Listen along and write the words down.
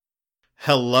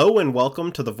Hello and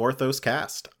welcome to the Vorthos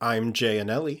Cast. I'm Jay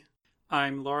Anelli.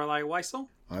 I'm Lorelei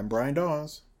Weissel. I'm Brian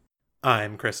Dawes.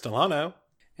 I'm Chris Delano.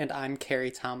 And I'm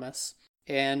Carrie Thomas.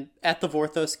 And at the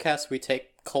Vorthos Cast, we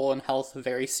take colon health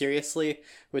very seriously,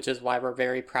 which is why we're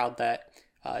very proud that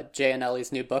Jay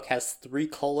Anelli's new book has 3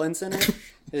 colons in it.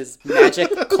 Is Magic,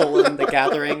 The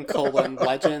Gathering,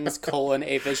 Legends,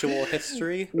 A Visual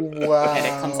History. Wow. And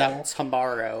it comes out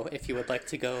tomorrow if you would like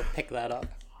to go pick that up.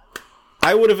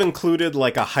 I would have included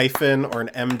like a hyphen or an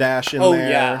M dash in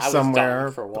there somewhere. I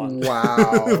was dumb for one.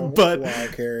 Wow. But wow,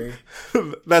 Carrie.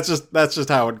 that's just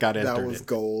how it got entered. That was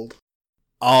gold.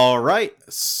 All right.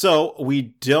 So we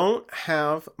don't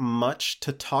have much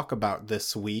to talk about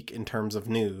this week in terms of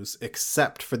news,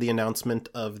 except for the announcement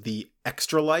of the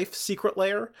Extra Life Secret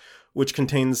Lair, which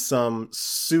contains some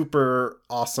super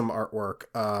awesome artwork.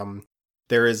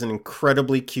 There is an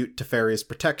incredibly cute Teferi's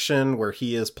Protection where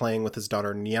he is playing with his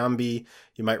daughter Nyambi.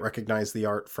 You might recognize the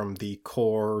art from the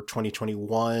Core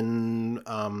 2021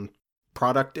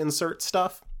 product insert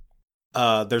stuff.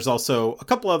 There's also a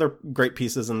couple other great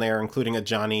pieces in there, including a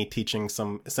Johnny teaching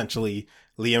some essentially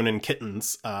Leonin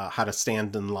kittens how to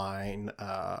stand in line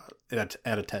at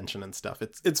attention and stuff.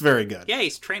 It's very good. Yeah,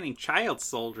 he's training child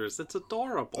soldiers. It's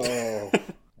adorable. Oh.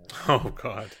 Oh,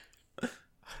 God.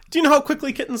 Do you know how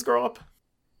quickly kittens grow up?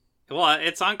 Well,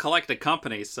 it's on Collected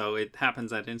Company, so it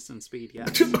happens at instant speed, yeah.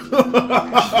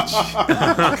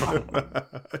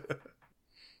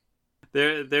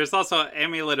 There's also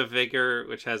Amulet of Vigor,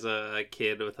 which has a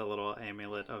kid with a little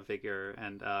Amulet of Vigor,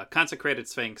 and Consecrated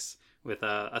Sphinx with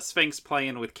a Sphinx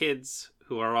playing with kids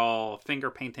who are all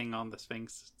finger painting on the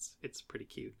Sphinx. It's pretty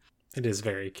cute. It is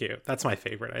very cute. That's my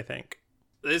favorite, I think.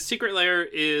 The Secret Lair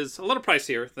is a little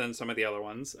pricier than some of the other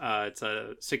ones. It's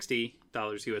a $60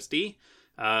 USD.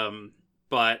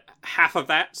 But half of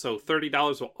that, so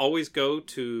 $30, will always go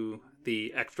to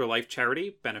the Extra Life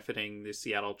charity benefiting the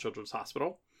Seattle Children's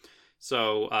Hospital.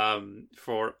 So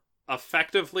for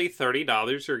effectively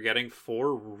 $30, you're getting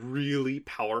 4 really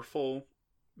powerful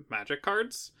Magic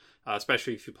cards,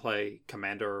 especially if you play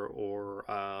Commander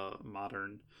or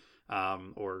Modern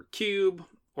or Cube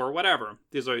or whatever.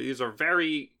 These are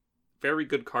very, very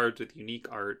good cards with unique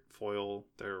art, foil.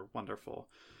 They're wonderful.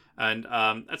 And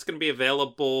that's going to be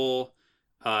available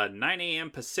 9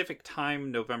 a.m. Pacific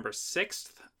time, November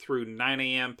 6th through 9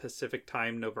 a.m. Pacific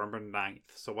time, November 9th.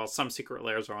 So while some Secret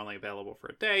Lairs are only available for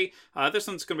a day, this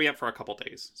one's going to be up for a couple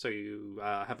days. So you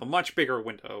have a much bigger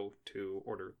window to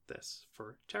order this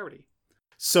for charity.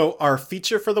 So our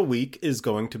feature for the week is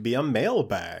going to be a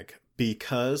mailbag.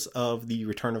 Because of the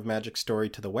Return of Magic story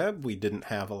to the web, we didn't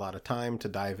have a lot of time to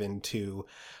dive into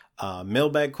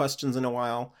mailbag questions in a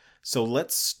while. So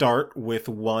let's start with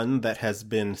one that has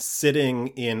been sitting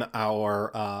in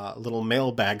our little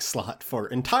mailbag slot for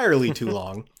entirely too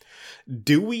long.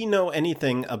 Do we know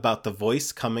anything about the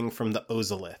voice coming from the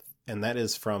Ozolith? And that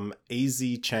is from AZ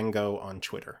Chango on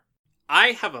Twitter. I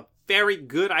have a very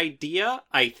good idea,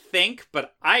 I think,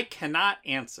 but I cannot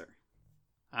answer.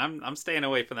 I'm staying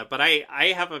away from that, but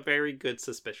I have a very good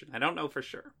suspicion. I don't know for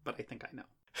sure, but I think I know.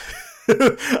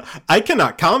 I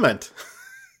cannot comment.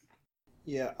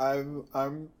 Yeah,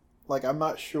 I'm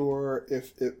not sure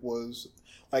if it was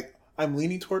like I'm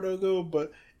leaning toward Ogo,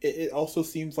 but it also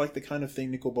seems like the kind of thing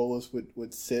Nicol Bolas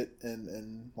would sit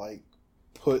and like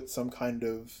put some kind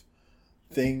of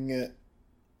thing,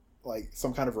 like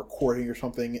some kind of recording or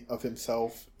something of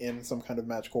himself in some kind of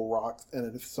magical rock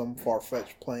and some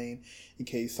far-fetched plane in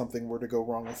case something were to go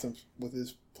wrong with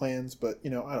his plans. But I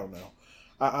don't know.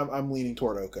 I'm leaning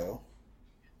toward Oko.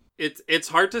 It's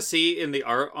hard to see in the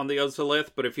art on the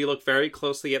Ozolith, but if you look very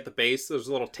closely at the base, there's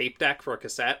a little tape deck for a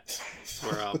cassette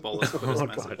where Bolas put his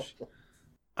message.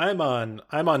 I'm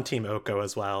on Team Oko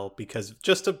as well because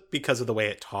of the way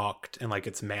it talked and like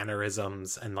its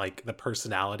mannerisms and like the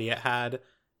personality it had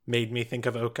made me think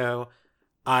of Oko.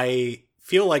 I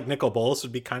feel like Nicol Bolas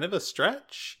would be kind of a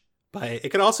stretch, but it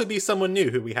could also be someone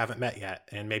new who we haven't met yet,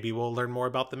 and maybe we'll learn more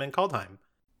about them in Kaldheim.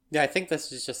 Yeah, I think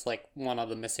this is just like one of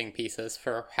the missing pieces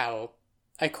for how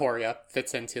Ikoria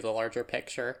fits into the larger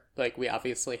picture. Like, we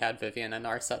obviously had Vivian and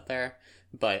Narset there,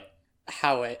 but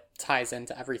how it ties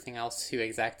into everything else, who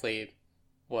exactly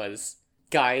was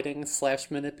guiding /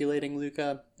 manipulating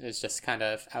Luca, is just kind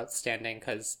of outstanding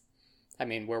because, I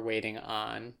mean, we're waiting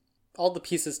on all the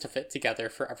pieces to fit together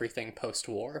for everything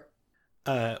post-war.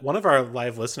 One of our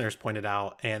live listeners pointed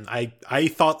out, and I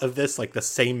thought of this like the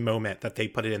same moment that they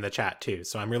put it in the chat too,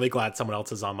 so I'm really glad someone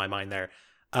else is on my mind there.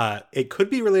 It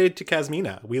could be related to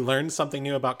Kasmina. We learned something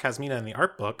new about Kasmina in the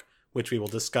art book, which we will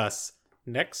discuss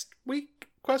next week, ?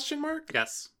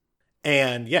 Yes.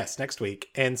 And yes, next week.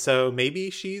 And so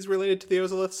maybe she's related to the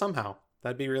Ozolith somehow.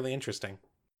 That'd be really interesting.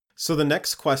 So the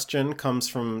next question comes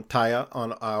from Taya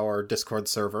on our Discord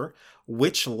server.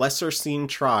 Which lesser seen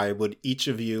tribe would each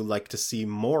of you like to see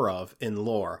more of in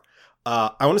lore?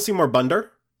 I want to see more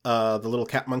Bunder, the little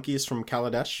cat monkeys from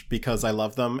Kaladesh, because I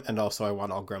love them, and also I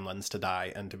want all gremlins to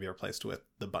die and to be replaced with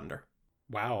the Bunder.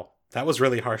 Wow, that was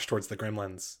really harsh towards the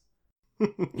gremlins.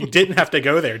 You didn't have to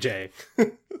go there, Jay.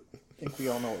 I think we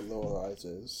all know what Lower Eyes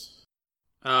is.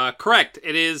 Correct.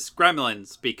 It is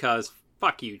gremlins, because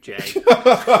fuck you, Jay.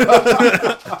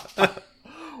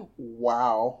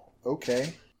 Wow.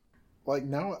 Okay. Like,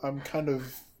 now I'm kind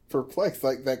of perplexed.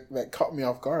 Like, that caught me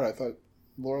off guard. I thought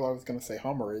Lorelai was going to say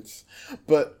homerids.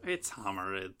 But It's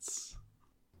homerids.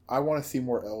 I want to see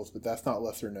more elves, but that's not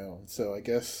lesser known. So I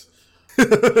guess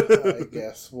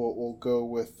we'll go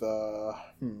with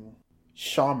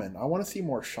shaman. I want to see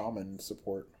more shaman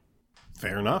support.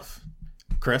 Fair enough.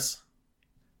 Chris?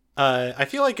 I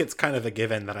feel like it's kind of a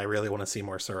given that I really want to see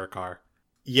more Surikar.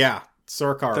 Yeah,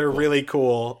 Surikar. They're really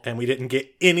cool, and we didn't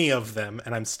get any of them,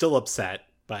 and I'm still upset,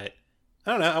 but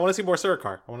I don't know. I want to see more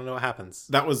Surikar. I want to know what happens.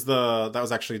 That was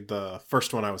actually the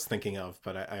first one I was thinking of,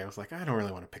 but I was like, I don't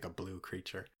really want to pick a blue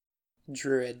creature.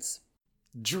 Druids.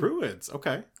 Druids,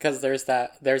 okay. Because there's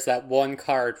that one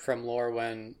card from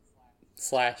Lorwyn /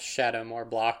 Shadowmoor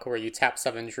block where you tap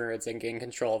 7 druids and gain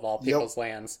control of all people's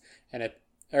lands,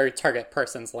 or target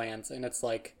person's lands, and it's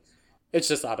like, it's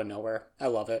just out of nowhere. I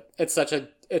love it. It's such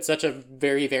a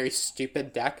very, very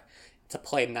stupid deck to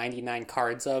play 99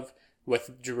 cards of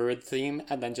with druid theme,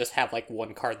 and then just have like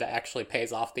one card that actually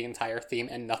pays off the entire theme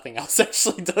and nothing else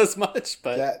actually does much.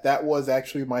 But that was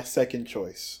actually my second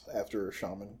choice after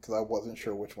shaman, because I wasn't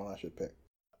sure which one I should pick.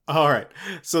 All right.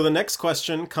 So the next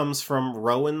question comes from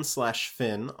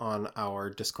Rowan/Finn on our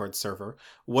Discord server.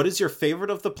 What is your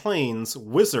favorite of the planes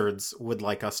Wizards would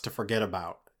like us to forget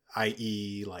about?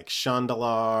 I.e. like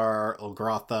Chandalar,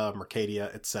 Ulgrotha,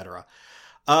 Mercadia, etc.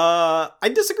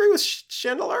 I disagree with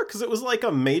Chandalar because it was like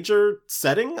a major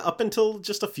setting up until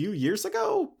just a few years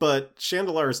ago, but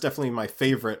Chandalar is definitely my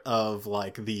favorite of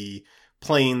like the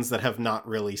planes that have not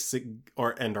really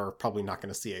and are probably not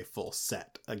going to see a full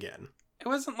set again. It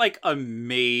wasn't like a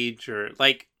major,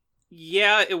 like,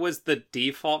 yeah, it was the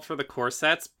default for the core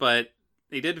sets, but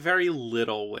they did very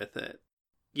little with it.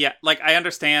 Yeah, like, I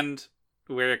understand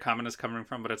where your comment is coming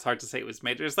from, but it's hard to say it was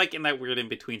major. It's like in that weird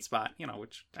in-between spot,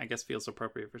 which I guess feels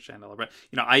appropriate for Chandalar. But,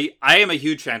 I am a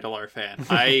huge Chandalar fan.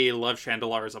 I love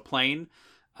Chandalar as a plane.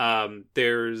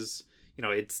 There's,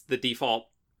 it's the default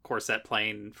core set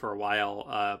plane for a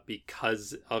while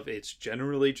because of its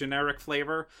generally generic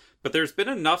flavor. But there's been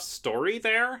enough story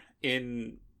there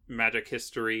in Magic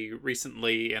history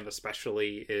recently, and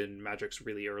especially in Magic's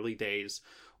really early days,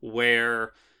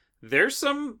 where there's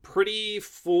some pretty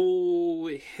full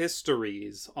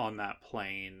histories on that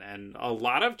plane, and a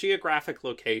lot of geographic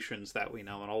locations that we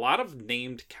know, and a lot of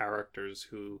named characters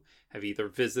who have either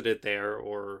visited there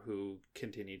or who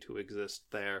continue to exist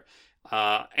there.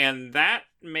 And that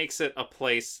makes it a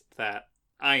place that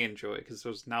I enjoy, because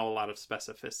there's now a lot of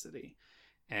specificity.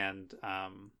 And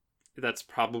that's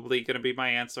probably going to be my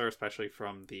answer, especially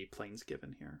from the planes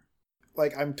given here.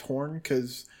 Like, I'm torn,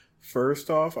 because first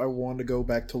off, I want to go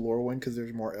back to Lorwyn because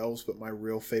there's more elves, but my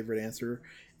real favorite answer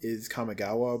is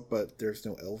Kamigawa, but there's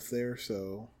no elves there,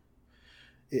 so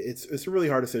it's a really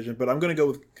hard decision. But I'm going to go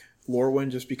with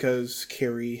Lorwyn just because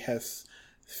Carrie has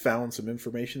found some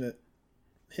information that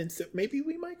hints that maybe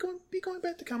we might be going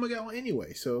back to Kamigawa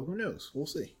anyway, so who knows? We'll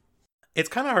see. It's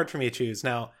kind of hard for me to choose.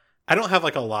 Now, I don't have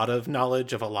like a lot of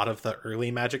knowledge of a lot of the early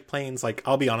Magic planes. Like,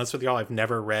 I'll be honest with y'all, I've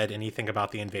never read anything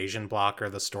about the invasion block or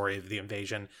the story of the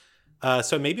invasion.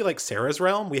 So maybe like Sarah's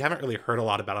Realm. We haven't really heard a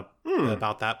lot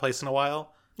about that place in a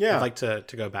while. Yeah. I'd like to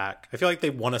go back. I feel like they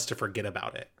want us to forget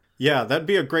about it. Yeah, that'd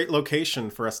be a great location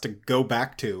for us to go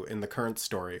back to in the current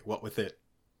story. What with it?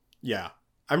 Yeah.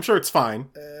 I'm sure it's fine.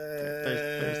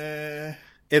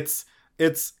 It's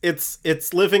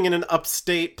living in an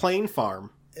upstate plane farm.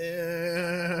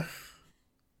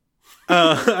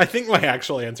 I think my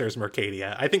actual answer is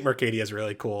Mercadia. I think Mercadia is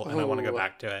really cool, and I want to go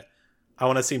back to it. I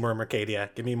want to see more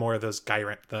Mercadia. Give me more of those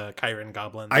the Chiron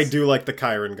goblins. I do like the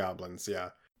Chiron goblins, yeah.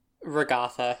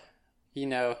 Regatha.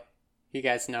 You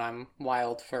guys know I'm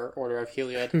wild for Order of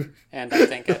Heliod, and I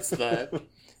think it's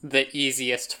the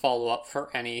easiest follow-up for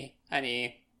any,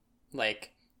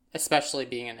 like, especially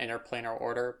being an interplanar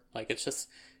order. Like, it's just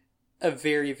a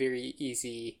very, very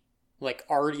easy, like,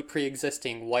 already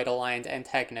pre-existing white-aligned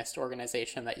antagonist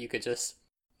organization that you could just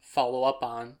follow up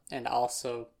on, and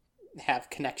also have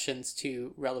connections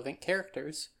to relevant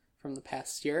characters from the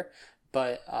past year.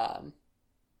 But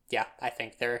yeah, I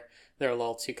think they're a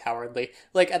little too cowardly.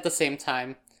 Like, at the same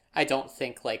time, I don't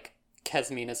think like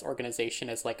Kesmina's organization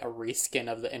is like a reskin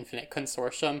of the Infinite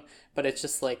Consortium, but it's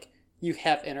just like you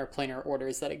have interplanar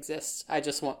orders that exist. I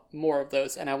just want more of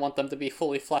those, and I want them to be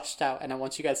fully fleshed out, and I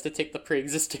want you guys to take the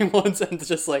pre-existing ones and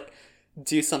just like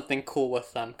do something cool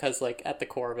with them, because like at the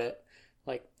core of it,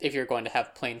 like if you're going to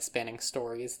have plane spanning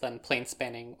stories, then plane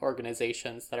spanning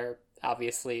organizations that are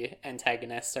obviously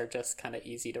antagonists are just kind of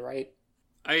easy to write.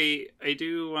 I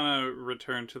do want to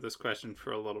return to this question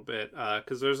for a little bit,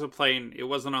 because there's a plane, it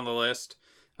wasn't on the list,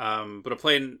 but a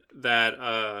plane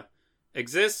that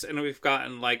exists, and we've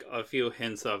gotten like a few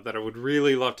hints of that I would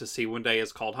really love to see one day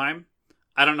is Kaldheim.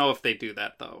 I don't know if they do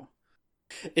that though.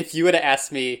 If you would have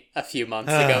asked me a few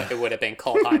months ago, it would have been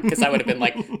Kaldheim, because I would have been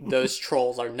like, those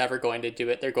trolls are never going to do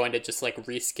it. They're going to just like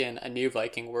reskin a new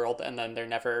Viking world, and then they're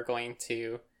never going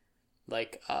to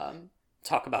like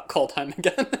talk about Kaldheim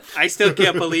again. I still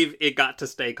can't believe it got to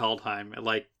stay Kaldheim.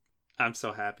 Like, I'm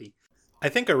so happy. I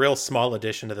think a real small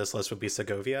addition to this list would be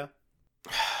Segovia.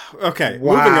 Okay,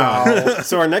 Wow. moving on.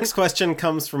 So our next question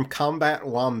comes from Combat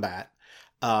Wombat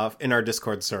in our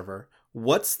Discord server.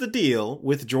 What's the deal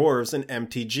with dwarves in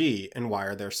MTG, and why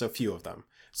are there so few of them?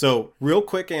 So, real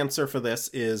quick answer for this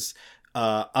is,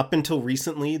 up until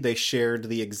recently, they shared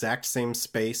the exact same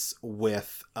space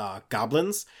with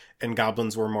goblins, and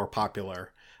goblins were more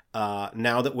popular.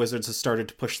 Now that Wizards has started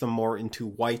to push them more into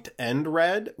white and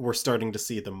red, we're starting to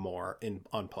see them more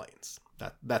on planes.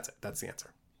 That's it. That's the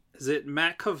answer. Is it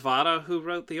Matt Cavada who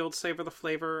wrote the old Savor the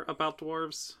Flavor about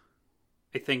dwarves?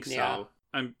 I think so. Yeah.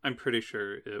 I'm pretty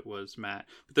sure it was Matt.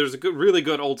 But there's a really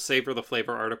good old Savor the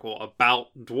Flavor article about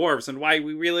dwarves and why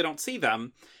we really don't see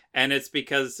them. And it's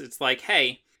because it's like,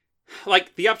 hey,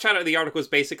 like the upshot of the article is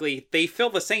basically they fill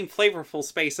the same flavorful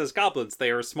space as goblins.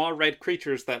 They are small red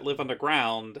creatures that live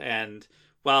underground. And,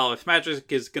 well, if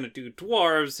magic is going to do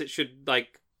dwarves, it should,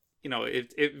 like, you know,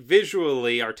 it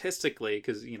visually, artistically,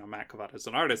 because, you know, Matt Cavada is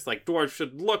an artist, like, dwarves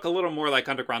should look a little more like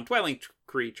underground dwelling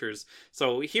creatures.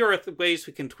 So here are the ways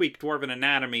we can tweak dwarven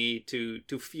anatomy to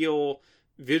feel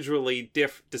visually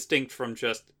distinct from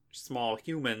just small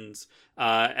humans.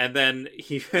 And then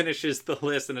he finishes the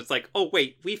list, and it's like, oh,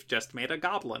 wait, we've just made a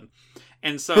goblin.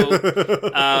 And so,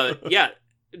 yeah,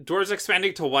 dwarves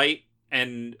expanding to white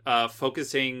and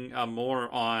focusing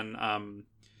more on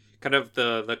kind of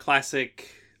the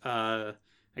classic... I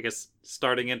guess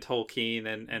starting in Tolkien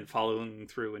and following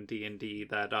through in D&D,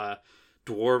 that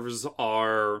dwarves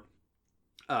are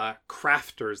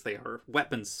crafters, they are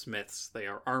weaponsmiths, they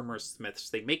are armor smiths,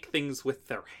 they make things with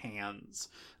their hands.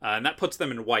 And that puts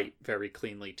them in white very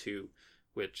cleanly too,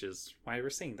 which is why we're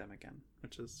seeing them again,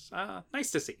 which is nice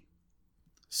to see.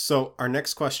 So our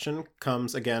next question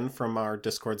comes again from our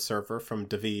Discord server from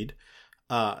David.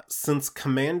 Since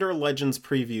Commander Legends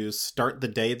previews start the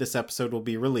day this episode will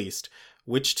be released,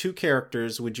 which two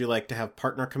characters would you like to have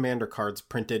partner commander cards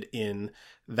printed in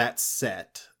that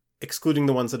set, excluding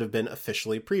the ones that have been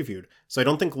officially previewed? So I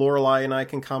don't think Lorelai and I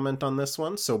can comment on this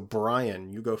one, so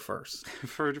Brian, you go first.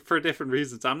 For different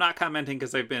reasons. I'm not commenting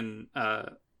because I've been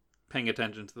paying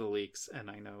attention to the leaks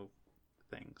and I know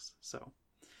things. So,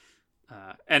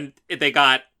 and they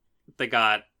got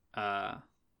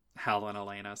Hal and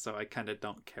Elena, so I kind of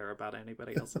don't care about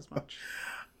anybody else as much.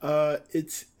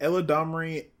 It's Ella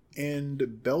Domri and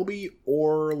Belby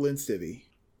or Lynn Stivy.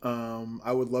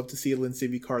 I would love to see a Lynn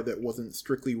Stivy card that wasn't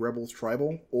strictly Rebels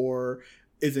Tribal or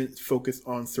isn't focused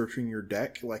on searching your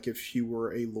deck. Like if she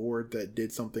were a Lord that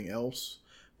did something else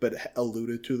but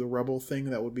alluded to the Rebel thing,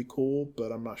 that would be cool,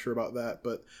 but I'm not sure about that.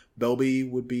 But Belby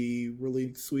would be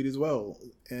really sweet as well,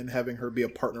 and having her be a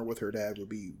partner with her dad would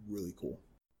be really cool.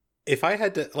 If I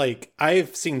had to, like,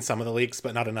 I've seen some of the leaks,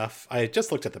 but not enough. I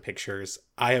just looked at the pictures.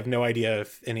 I have no idea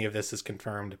if any of this is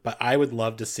confirmed, but I would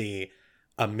love to see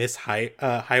a Miss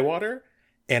Highwater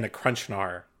and a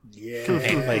Crunchnar. Yeah.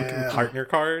 And, like, partner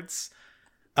cards.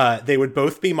 They would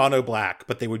both be mono black,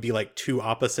 but they would be, like, two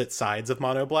opposite sides of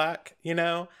mono black, you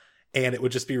know? And it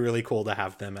would just be really cool to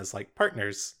have them as, like,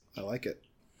 partners. I like it.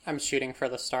 I'm shooting for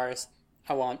the stars.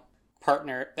 I want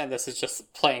partner, and this is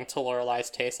just playing to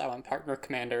Lorelai's taste, I want partner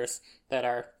commanders that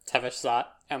are Tevish Zot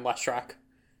and Leshrac.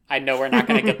 I know we're not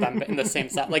going to get them in the same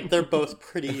set. Like, they're both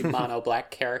pretty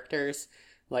mono-black characters.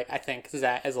 Like, I think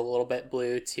Zat is a little bit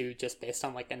blue, too, just based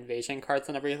on, like, invasion cards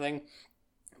and everything.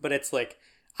 But it's, like,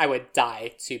 I would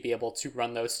die to be able to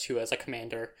run those two as a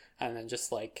commander, and then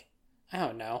just, like, I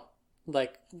don't know,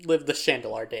 like, live the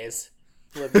Chandelar days.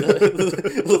 Live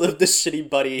the shitty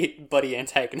buddy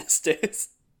antagonist days.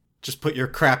 Just put your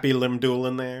crappy Limdul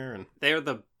in there. And They are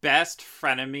the best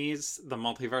frenemies the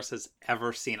multiverse has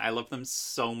ever seen. I love them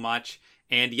so much.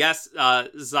 And yes,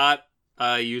 Zot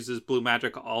uses blue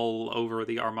magic all over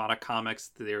the Armada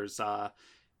comics. There's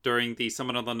during the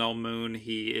Summon of the Null Moon,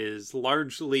 he is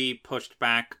largely pushed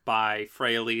back by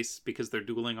Freyalise because they're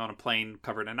dueling on a plane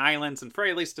covered in islands, and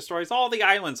Freyalise destroys all the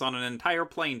islands on an entire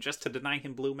plane just to deny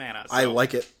him blue mana. So. I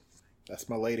like it. That's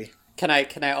my lady. Can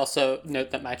I also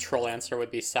note that my troll answer would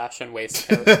be sash and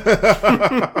waistcoat,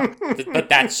 but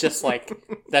that's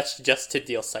just to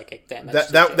deal psychic damage.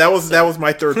 That was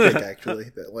my third pick actually.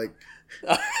 That like,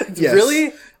 yes.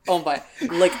 Really? Oh my!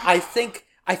 Like I think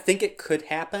it could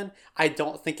happen. I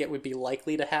don't think it would be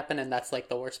likely to happen, and that's like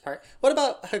the worst part. What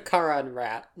about Hakara and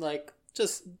Rat? Like,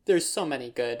 just there's so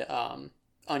many good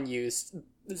unused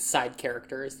side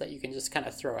characters that you can just kind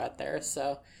of throw out there.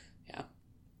 So, yeah.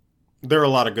 There are a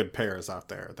lot of good pairs out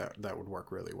there that would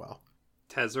work really well.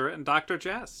 Tezzeret and Dr.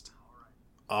 Jest.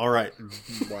 All right.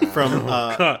 Wow.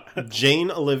 From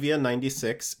Jane Olivia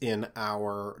 96 in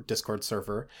our Discord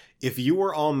server. If you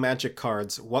were all Magic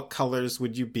cards, what colors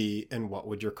would you be and what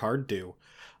would your card do?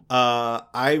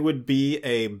 I would be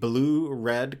a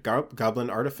blue-red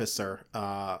goblin artificer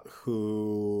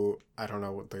who, I don't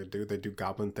know what they do. They do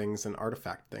goblin things and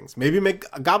artifact things. Maybe make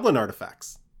goblin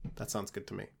artifacts. That sounds good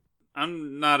to me.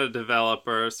 I'm not a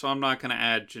developer, so I'm not going to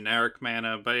add generic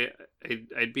mana, but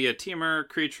I'd be a Temur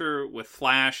creature with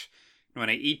Flash. When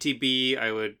I ETB,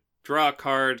 I would draw a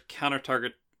card, counter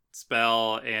target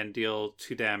spell, and deal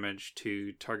 2 damage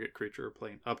to target creature or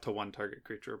plane, up to 1 target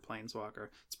creature or planeswalker.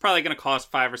 It's probably going to cost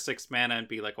 5 or 6 mana and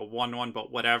be like a 1/1, but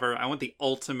whatever. I want the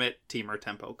ultimate Temur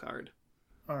tempo card.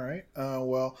 All right.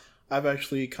 Well, I've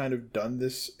actually kind of done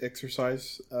this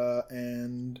exercise,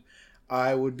 and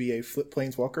I would be a flip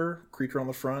planeswalker, creature on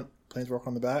the front, planeswalker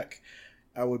on the back.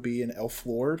 I would be an elf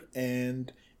lord,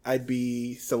 and I'd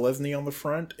be Selesny on the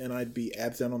front, and I'd be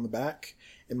Abzan on the back.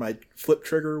 And my flip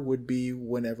trigger would be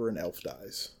whenever an elf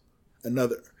dies.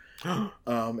 Another.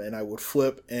 And I would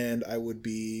flip, and I would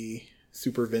be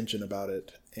super vengeant about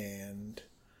it. And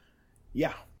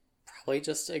yeah. Probably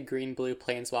just a green-blue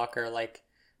planeswalker, like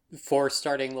 4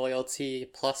 starting loyalty,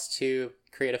 +2,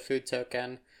 create a food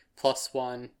token,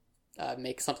 +1,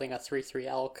 make something a 3/3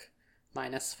 elk,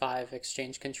 -5,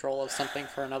 exchange control of something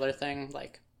for another thing.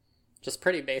 Like, just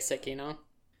pretty basic, you know?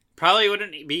 Probably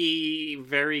wouldn't be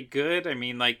very good. I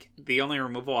mean, like, the only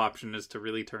removal option is to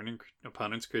really turn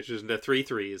opponents' creatures into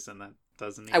 3/3s, and that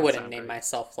doesn't even I wouldn't sound name right.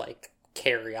 myself, like,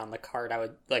 carry on the card. I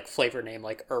would, like, flavor name,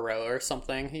 like, Uro or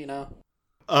something, you know?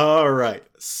 All right.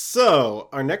 So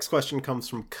our next question comes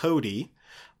from Cody.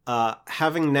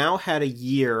 Having now had a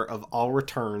year of all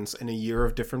returns and a year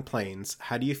of different planes,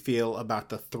 how do you feel about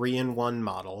the 3-in-1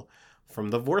 model from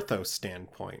the Vorthos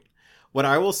standpoint? What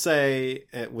I will say,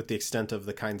 with the extent of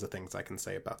the kinds of things I can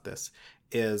say about this,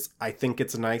 is I think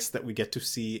it's nice that we get to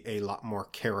see a lot more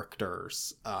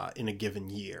characters in a given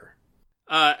year.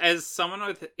 As someone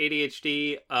with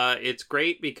ADHD, it's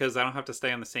great because I don't have to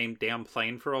stay on the same damn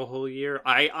plane for a whole year.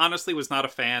 I honestly was not a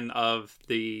fan of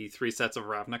the 3 sets of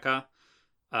Ravnica.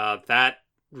 That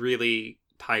really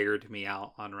tired me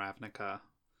out on Ravnica.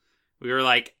 We were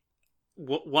like,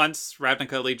 once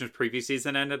Ravnica Legion's preview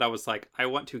season ended, I was like, I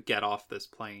want to get off this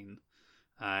plane.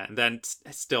 And then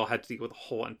still had to deal with a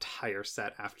whole entire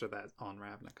set after that on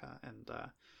Ravnica. And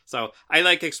so I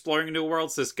like exploring new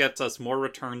worlds. This gets us more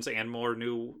returns and more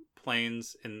new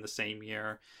planes in the same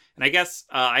year. And I guess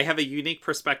I have a unique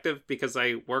perspective because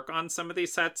I work on some of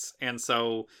these sets. And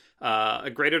so a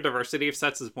greater diversity of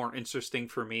sets is more interesting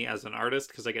for me as an artist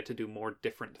because I get to do more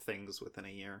different things within a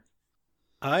year.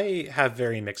 I have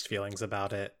very mixed feelings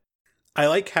about it. I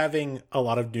like having a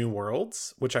lot of new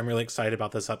worlds, which I'm really excited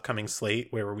about this upcoming slate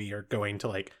where we are going to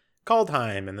like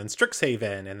Kaldheim and then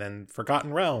Strixhaven and then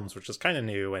Forgotten Realms, which is kind of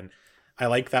new. And I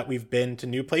like that we've been to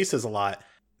new places a lot.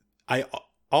 I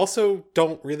also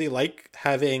don't really like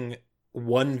having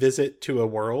one visit to a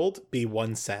world be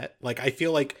one set. Like, I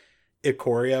feel like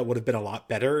Ikoria would have been a lot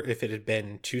better if it had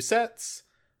been 2 sets.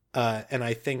 And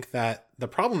I think that the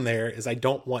problem there is I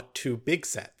don't want 2 big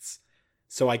sets.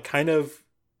 So I kind of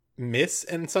miss,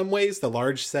 in some ways, the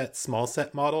large set, small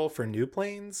set model for new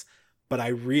planes, but I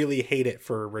really hate it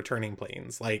for returning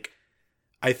planes. Like,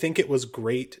 I think it was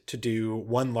great to do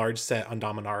 1 large set on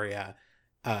Dominaria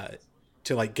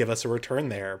to like give us a return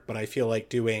there, but I feel like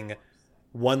doing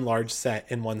 1 large set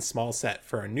and 1 small set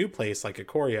for a new place like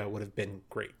Ikoria would have been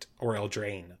great. Or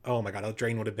Eldraine. Oh my god,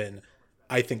 Eldraine would have been,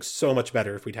 I think, so much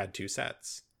better if we'd had 2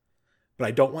 sets. But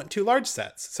I don't want 2 large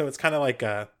sets, so it's kind of like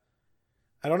I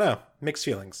don't know, mixed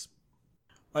feelings.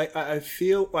 I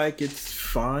feel like it's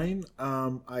fine.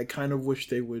 I kind of wish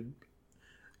they would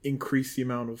increase the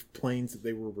amount of planes that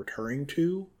they were returning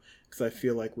to, because I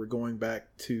feel like we're going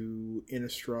back to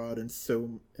Innistrad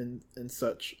and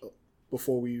such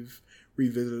before we've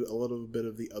revisited a little bit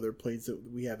of the other planes that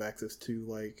we have access to,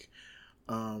 like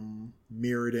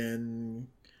Mirrodin,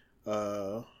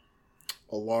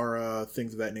 Alara,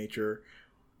 things of that nature.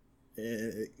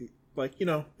 But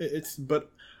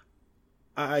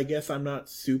I guess I'm not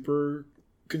super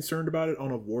concerned about it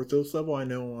on a Vorthos level. I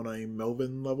know on a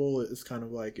Melvin level, it's kind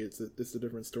of like it's a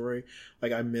different story.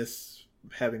 Like, I miss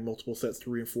having multiple sets to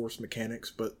reinforce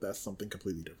mechanics, but that's something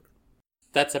completely different.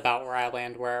 That's about where I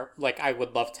land, where, like, I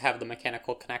would love to have the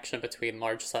mechanical connection between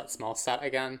large set, small set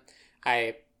again.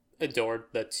 I adored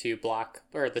the two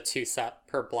set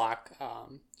per block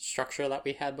structure that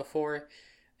we had before.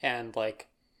 And, like,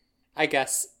 I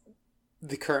guess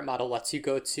the current model lets you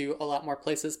go to a lot more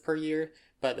places per year,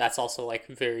 but that's also, like,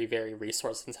 very, very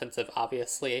resource intensive,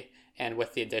 obviously. And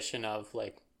with the addition of,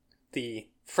 like, the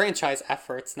franchise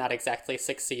efforts not exactly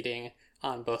succeeding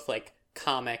on both, like,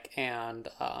 comic and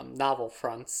novel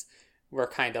fronts, we're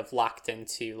kind of locked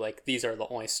into, like, these are the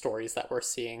only stories that we're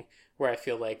seeing, where I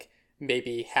feel like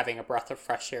maybe having a breath of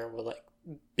fresh air with, like,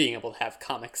 being able to have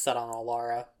comics set on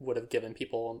Alara would have given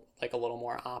people, like, a little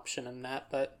more option in that,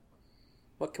 but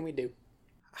what can we do?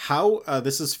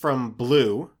 This is from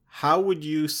Blue. How would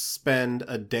you spend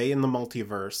a day in the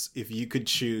multiverse if you could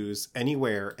choose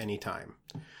anywhere, anytime?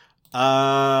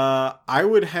 I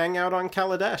would hang out on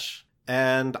Kaladesh,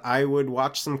 and I would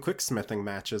watch some quicksmithing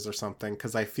matches or something,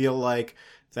 because I feel like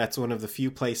that's one of the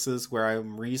few places where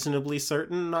I'm reasonably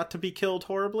certain not to be killed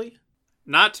horribly.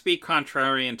 Not to be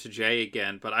contrarian to Jay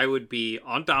again, but I would be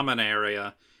on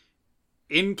Dominaria,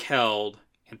 in Keld,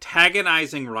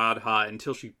 antagonizing Radha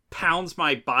until she pounds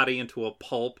my body into a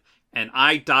pulp, and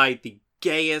I died the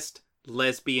gayest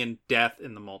lesbian death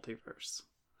in the multiverse.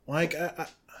 Like, wow.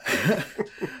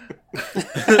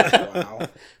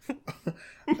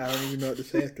 I don't even know what to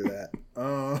say after that.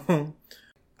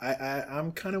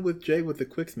 I'm kind of with Jay with the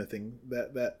quicksmithing.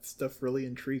 That stuff really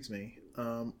intrigues me.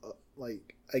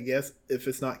 Like, I guess if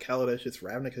it's not Kaladesh, it's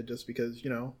Ravnica, just because,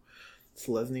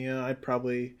 Selesnya, I'd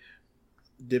probably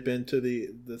dip into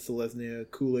the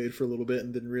Selesnya Kool-Aid for a little bit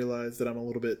and then realize that I'm a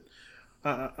little bit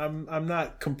I'm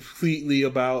not completely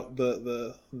about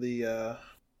the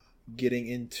getting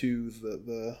into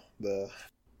the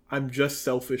I'm just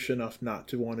selfish enough not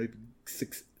to want to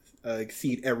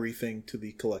exceed everything to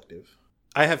the collective.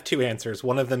 I have two answers.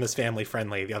 One of them is family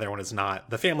friendly. The other one is not.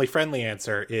 The family friendly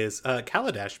answer is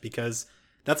Kaladesh, because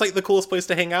that's, like, the coolest place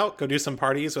to hang out. Go do some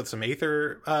parties with some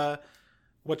Aether,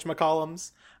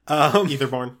 whatchamacallums.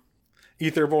 Etherborn.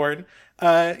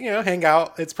 Hang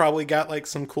out. It's probably got, like,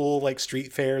 some cool, like,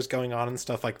 street fairs going on and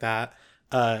stuff like that.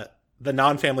 The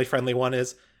non-family friendly one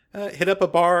is hit up a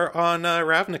bar on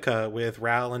Ravnica with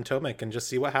Ral and Tomek and just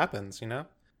see what happens, Go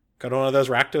to one of those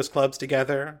Rakdos clubs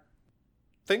together.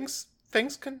 Things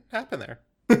can happen there.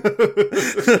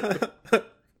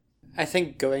 I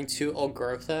think going to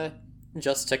Olgrotha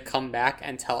just to come back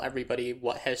and tell everybody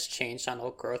what has changed on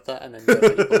Olgrotha and then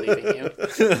nobody believing you.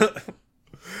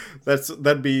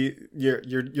 That'd be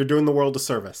you're doing the world a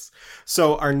service.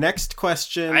 So our next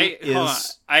question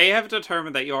is I have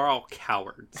determined that you're all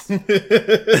cowards.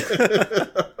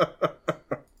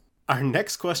 Our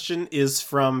next question is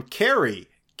from Carrie.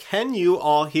 Can you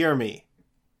all hear me?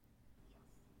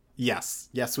 Yes,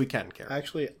 we can, Carrie.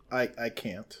 Actually, I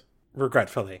can't.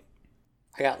 Regretfully.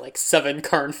 I got like 7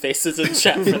 Karn faces in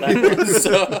chat for that one,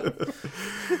 so...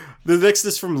 The next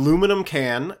is from Luminum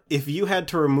Can. If you had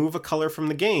to remove a color from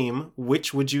the game,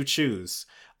 which would you choose?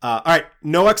 Alright,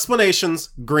 no explanations.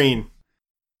 Green.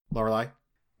 Lorelai?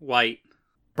 White.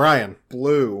 Brian?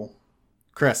 Blue.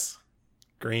 Chris?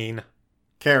 Green.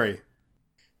 Carrie?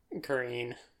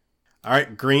 Green.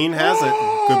 Alright, green has it.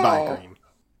 Goodbye, green.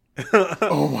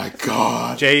 Oh my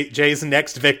god. Jay's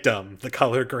next victim, the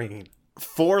color green.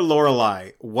 For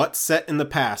Lorelai, what set in the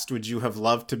past would you have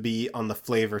loved to be on the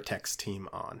flavor text team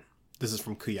on? This is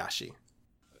from Kuyashi.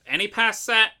 Any past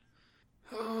set?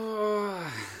 Oh,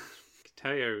 I can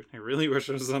tell you, I really wish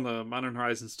I was on the Modern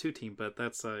Horizons 2 team, but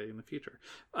that's in the future.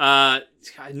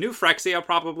 New Phyrexia,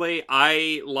 probably.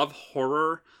 I love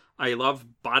horror. I love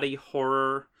body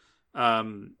horror.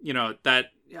 That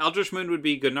Eldritch Moon would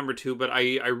be good number 2, but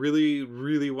I really,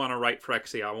 really want to write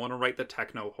Phyrexia. I want to write the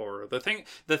techno horror.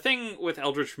 The thing with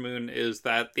Eldritch Moon is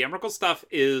that the Emrakul stuff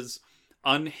is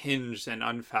unhinged and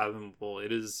unfathomable.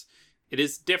 It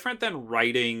is different than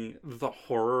writing the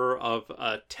horror of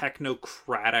a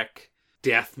technocratic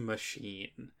death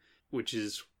machine, which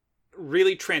is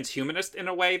really transhumanist in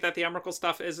a way that the Emrakul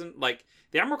stuff isn't. Like,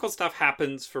 the Emrakul stuff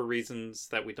happens for reasons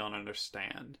that we don't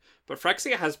understand. But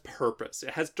Phyrexia has purpose.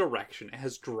 It has direction. It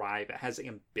has drive. It has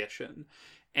ambition.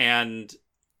 And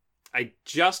I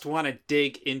just want to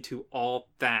dig into all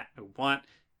that. I want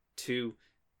to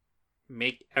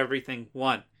make everything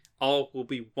one. All will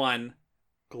be one.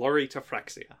 Glory to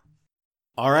Phyrexia.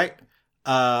 All right.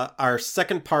 Our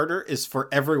second parter is for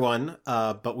everyone,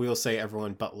 but we will say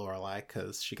everyone but Lorelai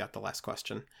because she got the last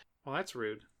question. Well, that's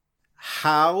rude.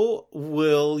 How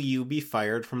will you be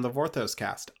fired from the Vorthos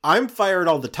cast? I'm fired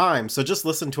all the time, so just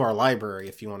listen to our library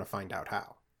if you want to find out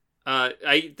how.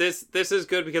 This is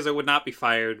good because I would not be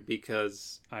fired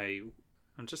because I'm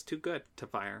just too good to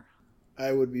fire.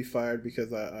 I would be fired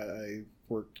because I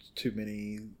worked too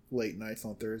many late nights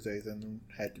on Thursdays and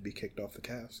had to be kicked off the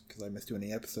cast because I missed too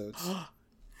many episodes.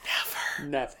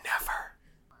 Never.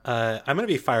 I'm going to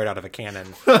be fired out of a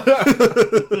cannon.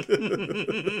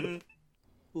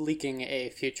 Leaking a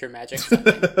future magic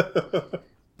setting.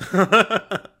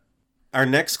 Our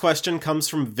next question comes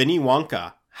from Vinny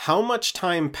Wonka. How much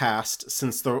time passed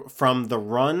from the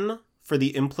run for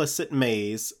the implicit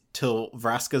maze till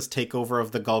Vraska's takeover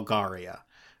of the Golgaria?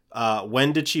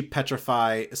 When did she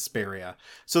petrify Asperia?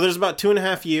 So there's about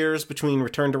 2.5 years between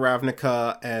Return to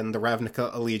Ravnica and the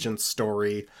Ravnica Allegiance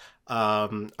story.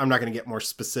 I'm not going to get more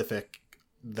specific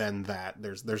than that.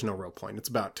 There's no real point. It's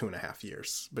about 2.5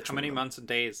 years. How many months and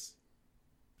days?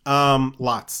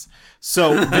 Lots.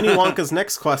 So Vinny Wonka's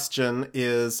next question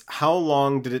is, how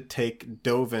long did it take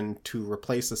Dovin to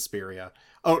replace Asperia?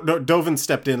 Oh, no, Dovin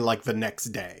stepped in like the next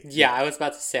day. Yeah, I was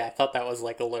about to say, I thought that was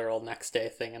like a literal next day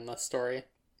thing in the story.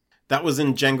 That was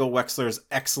in Django Wexler's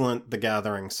excellent The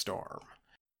Gathering Storm.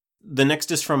 The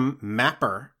next is from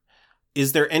Mapper.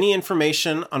 Is there any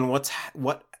information on what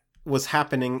was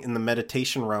happening in the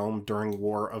Meditation Realm during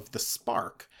War of the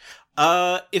Spark?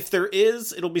 If there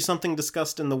is, it'll be something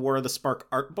discussed in the War of the Spark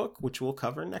art book, which we'll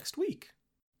cover next week.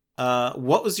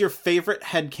 What was your favorite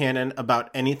headcanon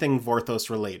about anything Vorthos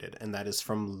related? And that is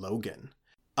from Logan.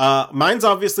 Mine's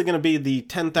obviously going to be the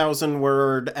 10,000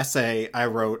 word essay I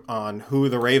wrote on who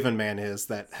the Raven Man is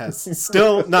that has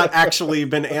still not actually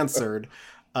been answered.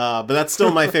 But that's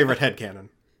still my favorite headcanon.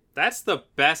 That's the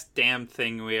best damn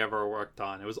thing we ever worked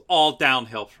on. It was all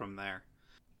downhill from there.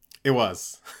 It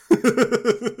was.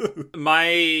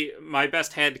 My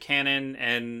best headcanon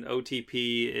and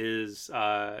OTP is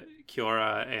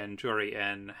Kiora and Juri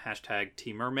and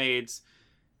 #Team Mermaids.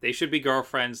 They should be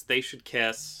girlfriends. They should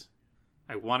kiss.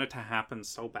 I want it to happen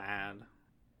so bad.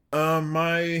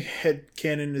 My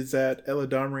headcanon is that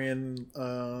Eladamri and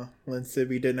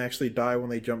Linsivy didn't actually die when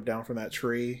they jumped down from that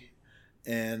tree,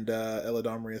 and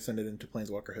Eladamri ascended into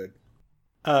Planeswalkerhood.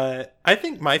 I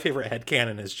think my favorite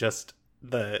headcanon is just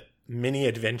the mini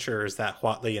adventures that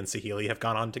Huatli and Saheeli have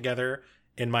gone on together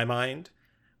in my mind.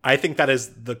 I think that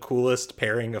is the coolest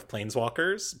pairing of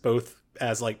Planeswalkers, both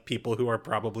as like people who are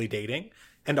probably dating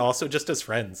and also just as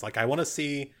friends. Like I want to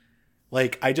see,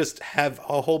 like I just have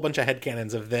a whole bunch of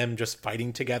headcanons of them just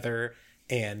fighting together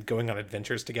and going on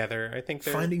adventures together. I think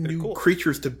they're finding new cool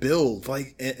creatures to build,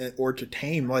 like or to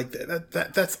tame, like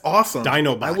that's awesome.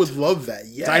 Dinobot. I would love that.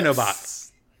 Yes. Dinobots.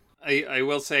 I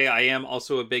will say I am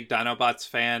also a big Dinobots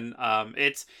fan.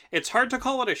 It's hard to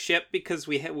call it a ship because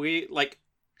we like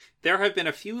there have been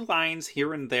a few lines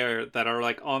here and there that are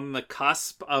like on the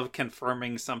cusp of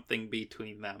confirming something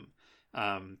between them.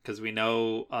 Because we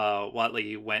know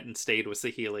Huatli went and stayed with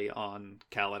Saheeli on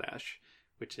Kaladesh,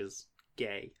 which is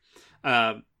gay.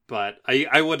 But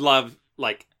I would love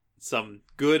like some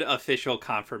good official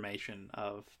confirmation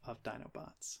of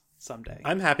Dinobots someday.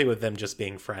 I'm happy with them just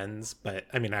being friends, but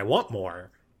I mean, I want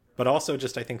more. But also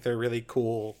just I think they're really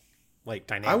cool, like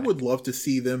dynamic. I would love to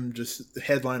see them just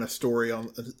headline a story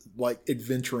on like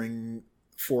adventuring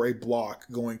for a block,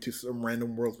 going to some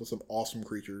random worlds with some awesome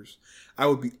creatures. I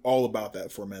would be all about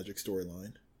that for a Magic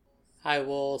storyline. I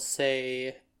will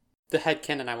say the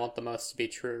headcanon I want the most to be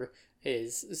true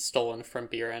is stolen from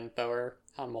Beer and Bower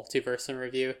on Multiverse in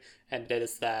Review, and it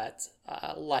is that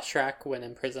Leshrac, when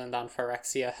imprisoned on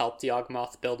Phyrexia, helped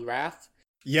Yawgmoth build Wrath.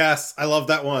 Yes, I love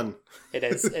that one. It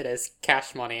is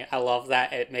cash money. I love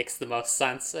that. It makes the most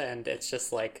sense, and it's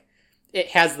just like it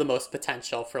has the most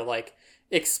potential for like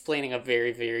explaining a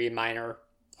very, very minor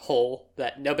hole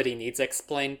that nobody needs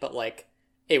explained, but like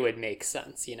it would make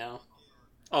sense, you know?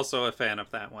 Also a fan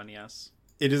of that one, yes.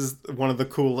 It is one of the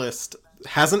coolest.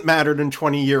 Hasn't mattered in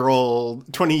 20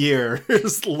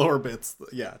 years lore bits.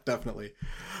 Yeah, definitely.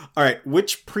 All right,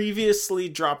 which previously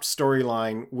dropped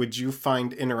storyline would you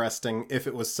find interesting if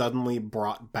it was suddenly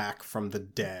brought back from the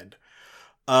dead?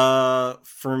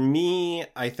 For me,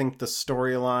 I think the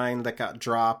storyline that got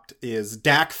dropped is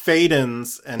Dak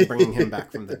Fadens and bringing him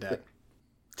back from the dead.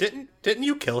 Didn't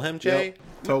you kill him, Jay? Yep,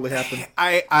 totally happened.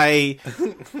 I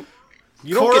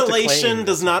You don't get to Correlation claim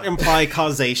does not imply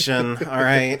causation, all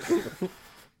right?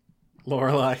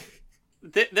 Lorelai.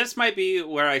 This might be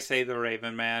where I say the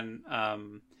Raven Man.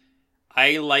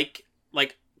 I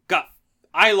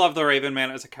I love the Raven Man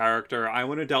as a character. I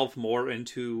want to delve more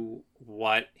into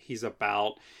what he's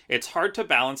about. It's hard to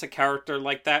balance a character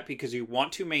like that because you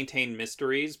want to maintain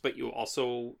mysteries, but you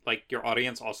also, like, your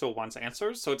audience also wants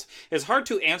answers. So it's hard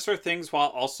to answer things while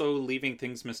also leaving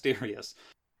things mysterious.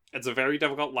 It's a very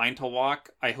difficult line to walk.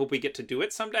 I hope we get to do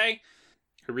it someday.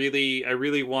 I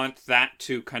really want that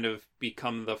to kind of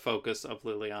become the focus of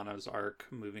Liliana's arc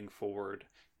moving forward.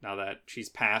 Now that she's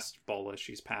past Bolas,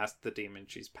 she's past the demon,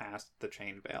 she's past the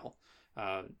chain veil.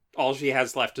 All she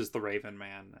has left is the Raven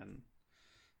Man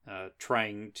and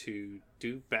trying to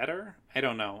do better. I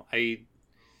don't know.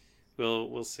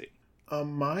 We'll see.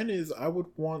 Mine is I would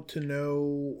want to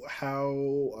know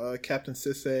how Captain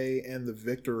Sisay and the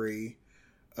Victory,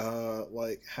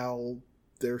 like how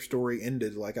their story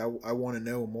ended. Like I want to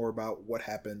know more about what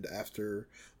happened after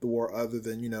the war, other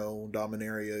than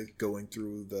Dominaria going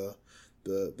through the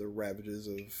ravages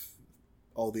of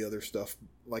all the other stuff.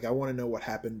 Like I want to know what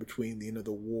happened between the end of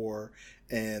the war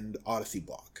and Odyssey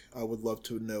Block. I would love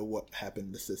to know what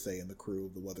happened to Sisay and the crew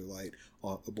of the Weatherlight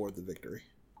aboard the Victory.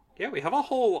 Yeah, we have a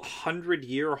whole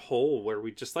 100-year hole where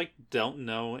we just don't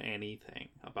know anything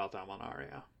about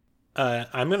Dominaria.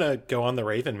 I'm gonna go on the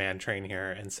Raven Man train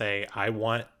here and say I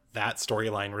want that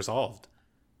storyline resolved.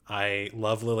 I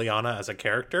love Liliana as a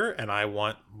character, and I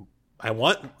want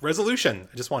resolution.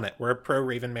 I just want it. We're a pro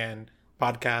Raven Man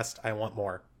podcast. I want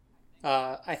more.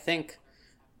 I think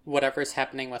whatever's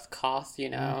happening with Koth,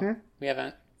 Mm-hmm. we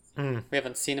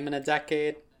haven't seen him in a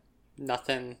decade.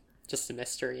 Nothing, just a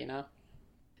mystery,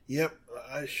 Yep,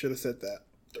 I should have said that.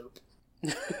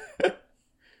 Derp.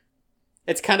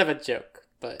 It's kind of a joke,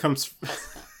 but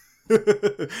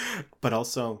but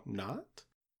also not.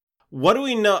 What do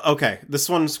we know? Okay, this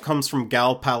one comes from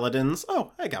Gal Paladins.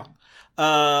 Oh, hey Gal.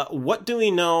 What do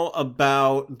we know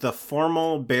about the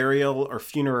formal burial or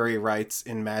funerary rites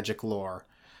in magic lore?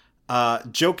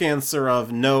 Joke answer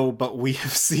of no, but we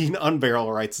have seen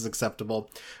unburial rites is acceptable,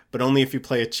 but only if you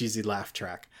play a cheesy laugh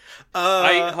track.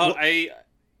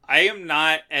 I am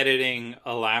not editing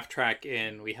a laugh track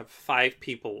in. We have 5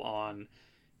 people on.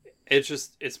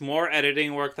 It's more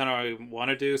editing work than I want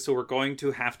to do, so we're going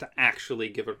to have to actually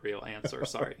give a real answer.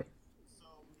 Sorry.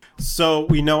 So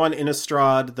we know on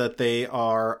Innistrad that they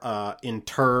are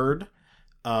interred,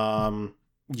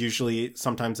 usually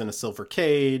sometimes in a silver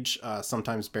cage,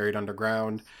 sometimes buried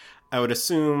underground. I would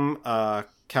assume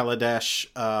Kaladesh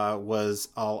was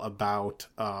all about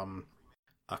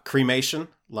cremation,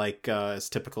 like is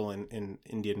typical in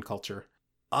Indian culture.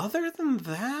 Other than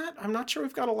that, I'm not sure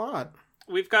we've got a lot.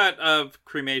 We've got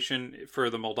cremation for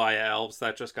the Moldiah elves.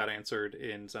 That just got answered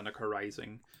in Zendikar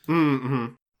Rising. Mm-hmm.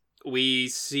 We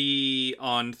see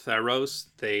on Theros,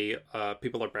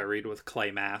 people are buried with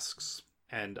clay masks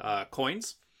and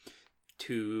coins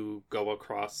to go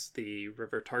across the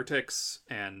River Tartix,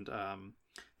 and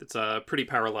it's pretty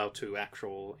parallel to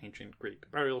actual ancient Greek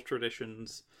burial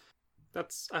traditions.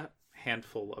 That's a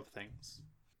handful of things.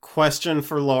 Question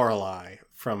for Lorelai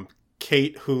from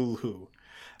Kate Hulu.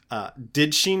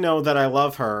 Did she know that I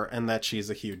love her and that she's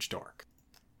a huge dork?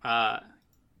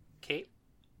 Kate,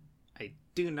 I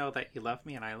do know that you love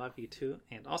me and I love you too.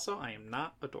 And also, I am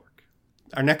not a dork.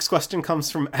 Our next question comes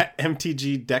from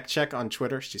MTG Deckcheck on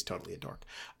Twitter. She's totally a dork.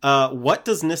 What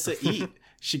does Nissa eat?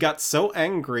 She got so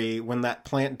angry when that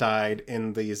plant died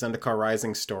in the Zendikar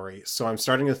Rising story, so I'm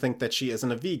starting to think that she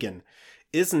isn't a vegan.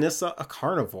 Is Nissa a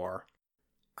carnivore?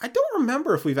 I don't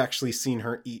remember if we've actually seen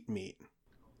her eat meat.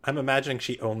 I'm imagining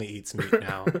she only eats meat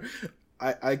now.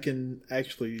 I can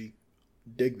actually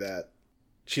dig that.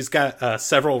 She's got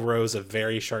several rows of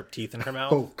very sharp teeth in her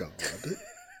mouth. Oh, God.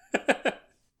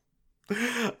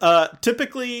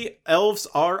 Typically, elves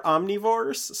are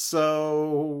omnivores,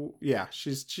 so yeah,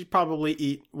 she probably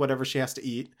eat whatever she has to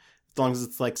eat, as long as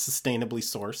it's like sustainably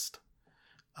sourced.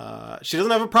 She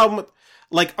doesn't have a problem with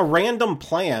like a random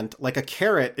plant, like a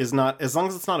carrot is not, as long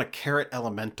as it's not a carrot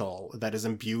elemental that is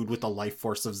imbued with the life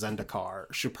force of Zendikar,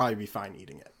 she'll probably be fine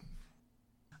eating it.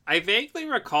 I vaguely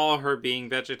recall her being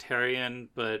vegetarian,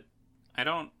 but I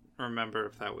don't remember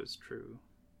if that was true.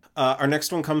 Our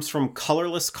next one comes from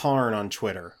Colorless Karn on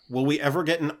Twitter. Will we ever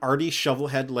get an Artie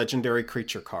Shovelhead legendary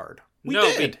creature card? We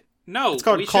did. It's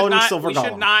called Calling the Silver Golem. We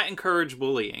should not encourage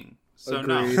bullying. So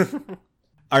Agreed. no.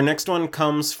 Our next one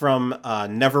comes from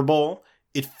Neverbowl.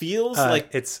 It feels like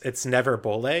it's never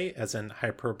bole, as in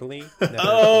hyperbole.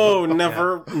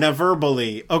 Neverbole.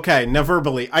 Okay,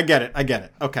 Neverbole. I get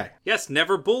it. Okay. Yes,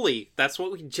 never bully. That's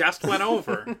what we just went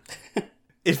over.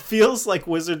 It feels like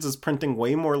Wizards is printing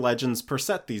way more legends per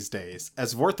set these days.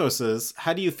 As Vorthos,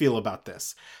 how do you feel about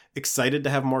this? Excited to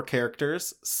have more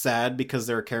characters? Sad because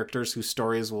there are characters whose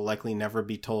stories will likely never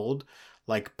be told?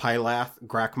 Like Pylath,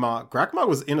 Grakma. Grakma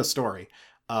was in a story.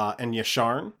 And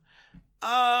Yasharn.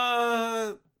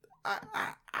 I'm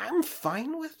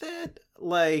fine with it.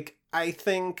 Like, I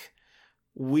think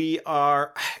we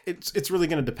are... It's really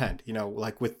going to depend. You know,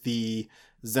 like with the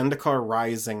Zendikar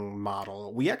Rising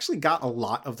model, we actually got a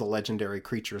lot of the legendary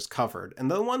creatures covered. And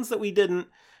the ones that we didn't,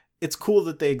 it's cool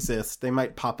that they exist. They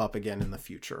might pop up again in the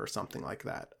future or something like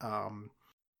that.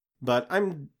 But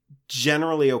I'm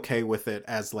generally okay with it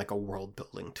as like a world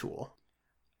building tool.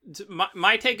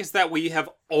 My take is that we have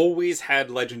always had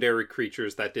legendary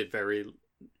creatures that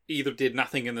either did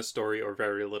nothing in the story or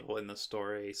very little in the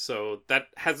story. So that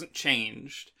hasn't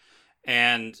changed.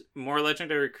 And more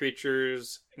legendary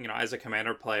creatures, you know, as a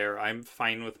Commander player, I'm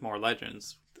fine with more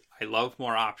legends. I love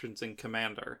more options in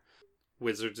Commander.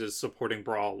 Wizards is supporting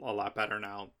Brawl a lot better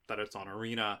now that it's on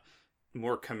Arena.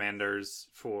 More commanders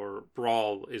for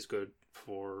Brawl is good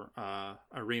for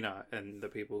Arena and the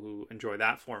people who enjoy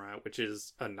that format, which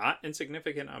is a not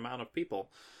insignificant amount of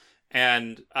people.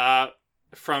 And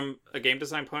from a game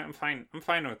design point, I'm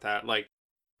fine with that. Like,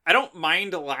 I don't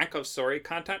mind a lack of story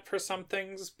content for some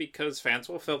things because fans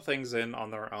will fill things in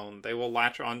on their own. They will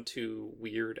latch onto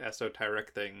weird esoteric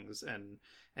things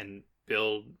and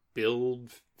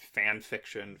build fan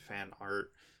fiction, fan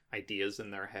art ideas in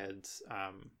their heads.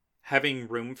 Having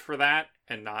room for that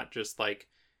and not just like,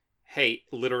 hey,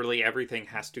 literally everything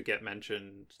has to get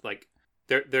mentioned. Like,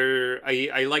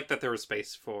 I like that there was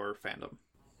space for fandom.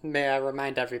 May I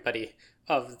remind everybody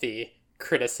of the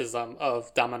criticism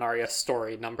of Dominaria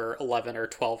story number 11 or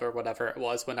 12 or whatever it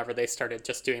was, whenever they started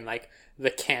just doing like the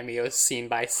cameos scene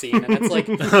by scene, and it's like,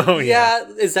 Oh, yeah.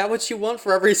 is that what you want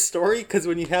for every story? Because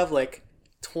when you have like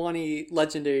 20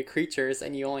 legendary creatures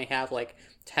and you only have like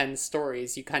 10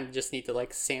 stories, you kind of just need to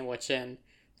like sandwich in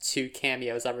 2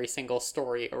 cameos every single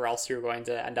story, or else you're going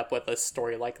to end up with a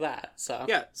story like that. So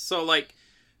yeah, so like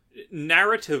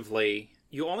narratively,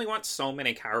 you only want so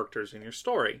many characters in your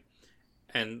story.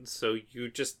 And so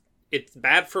it's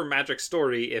bad for Magic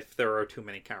story if there are too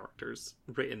many characters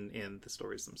written in the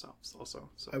stories themselves also.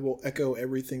 So I will echo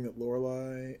everything that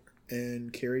Lorelai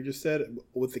and Carrie just said,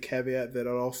 with the caveat that it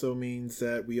also means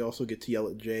that we also get to yell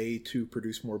at Jay to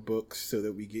produce more books so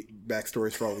that we get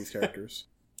backstories for all these characters.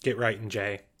 Get right in,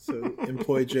 Jay. So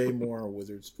employ Jay more on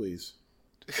Wizards, please.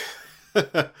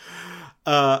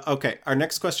 Okay, our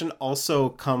next question also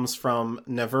comes from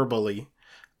Neverbally.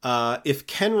 If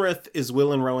Kenrith is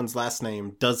Will and Rowan's last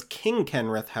name, does King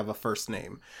Kenrith have a first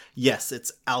name? Yes,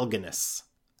 it's Alginus.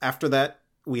 After that,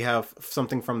 we have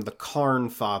something from the Karn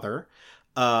Father.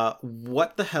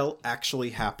 What the hell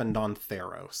actually happened on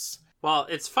Theros? Well,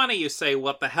 it's funny you say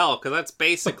what the hell, because that's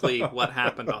basically what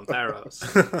happened on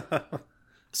Theros.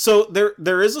 So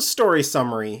there is a story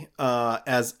summary,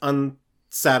 as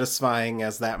unsatisfying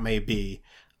as that may be.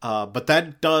 But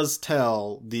that does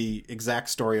tell the exact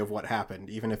story of what happened,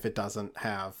 even if it doesn't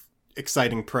have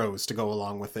exciting prose to go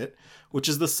along with it, which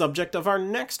is the subject of our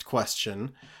next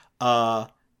question.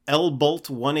 Bolt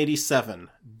 187.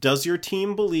 Does your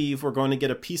team believe we're going to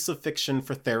get a piece of fiction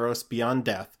for Theros Beyond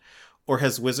Death, or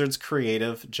has Wizards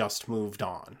Creative just moved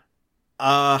on?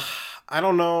 I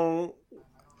don't know.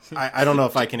 I don't know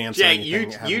if I can answer Jay,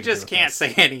 anything. you just can't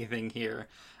say anything here.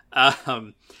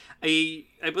 I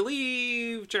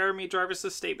believe Jeremy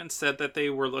Jarvis's statement said that they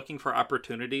were looking for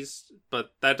opportunities,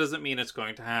 but that doesn't mean it's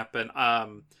going to happen.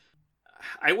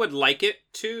 I would like it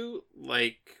to,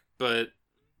 but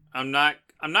I'm not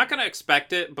going to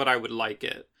expect it, but I would like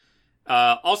it.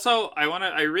 Also,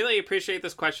 I really appreciate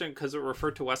this question because it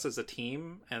referred to us as a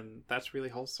team, and that's really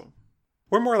wholesome.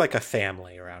 We're more like a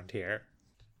family around here.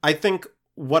 I think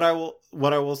what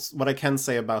I can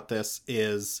say about this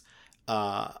is,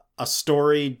 a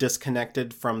story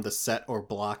disconnected from the set or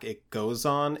block it goes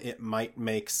on, it might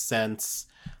make sense.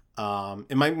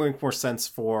 It might make more sense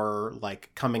for like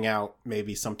coming out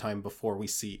maybe sometime before we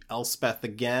see Elspeth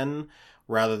again,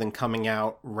 rather than coming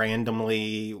out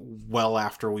randomly well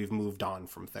after we've moved on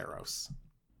from Theros.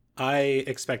 I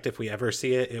expect if we ever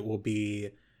see it, it will be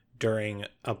during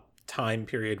a time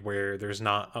period where there's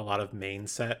not a lot of main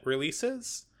set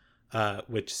releases,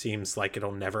 which seems like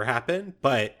it'll never happen.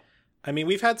 But I mean,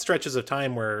 we've had stretches of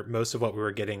time where most of what we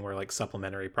were getting were like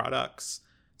supplementary products.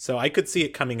 So I could see it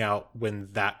coming out when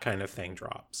that kind of thing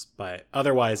drops. But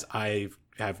otherwise, I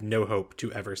have no hope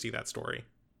to ever see that story.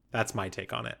 That's my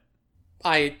take on it.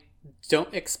 I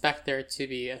don't expect there to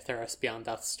be a Theros Beyond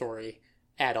Death story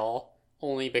at all,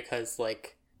 only because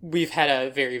like we've had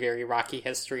a very, very rocky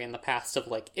history in the past of,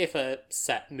 like, if a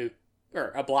set move,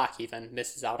 or a block even,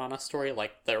 misses out on a story,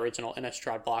 like the original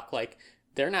Innistrad block, like,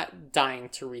 they're not dying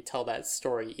to retell that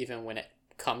story even when it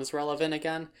comes relevant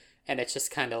again. And it's just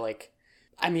kind of like,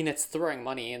 I mean, it's throwing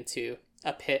money into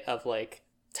a pit of, like,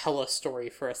 tell a story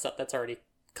for a set that's already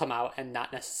come out and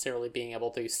not necessarily being able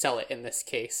to sell it in this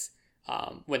case,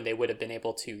 when they would have been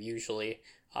able to usually.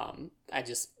 I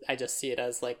just see it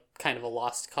as, like, kind of a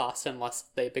lost cause unless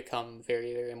they become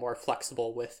very, very more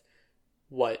flexible with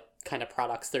what kind of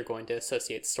products they're going to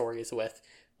associate stories with,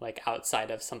 like,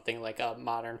 outside of something like a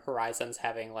Modern Horizons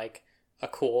having, like, a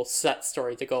cool set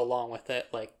story to go along with it.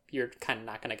 Like, you're kind of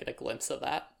not going to get a glimpse of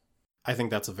that. I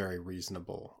think that's a very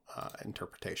reasonable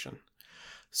interpretation.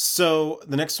 So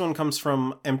the next one comes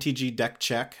from MTG Deck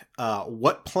Check.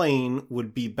 What plane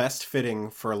would be best fitting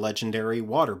for a legendary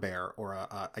water bear, or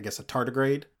I guess a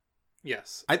tardigrade?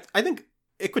 Yes. I think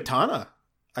Iquitana,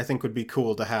 I think, would be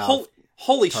cool to have.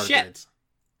 Holy tardigrades. shit!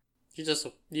 You just.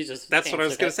 That's what I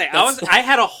was gonna say. That's... I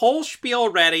had a whole spiel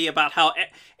ready about how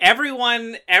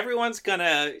everyone's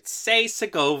gonna say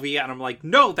Segovia, and I'm like,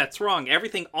 no, that's wrong.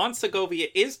 Everything on Segovia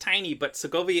is tiny, but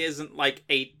Segovia isn't like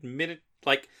a minute.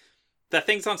 Like, the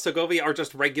things on Segovia are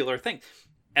just regular things.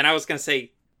 And I was gonna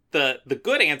say the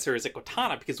good answer is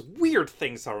Iquitana because weird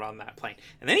things are on that plane.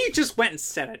 And then he just went and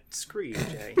said it. Screw you,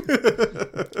 Jay.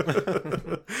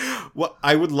 Well,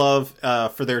 I would love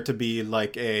for there to be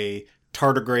like a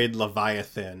tardigrade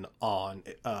Leviathan on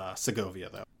Segovia,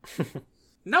 though.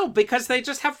 No, because they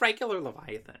just have regular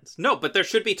Leviathans. No, but there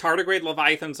should be tardigrade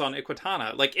Leviathans on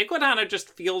Iquitana. Like, Iquitana just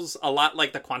feels a lot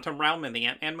like the Quantum Realm in the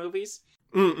Ant-Man movies.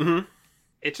 Mm-hmm.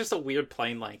 It's just a weird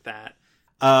plane like that.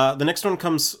 The next one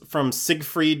comes from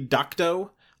Siegfried Docto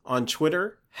on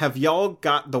Twitter. Have y'all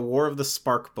got the War of the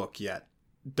Spark book yet?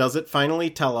 Does it finally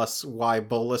tell us why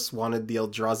Bolas wanted the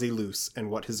Eldrazi loose and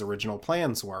what his original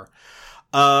plans were?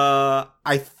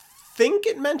 I think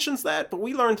it mentions that, but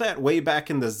we learned that way back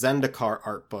in the Zendikar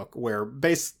art book, where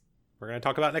we're going to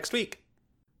talk about next week.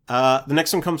 The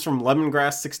next one comes from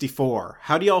Lemongrass64.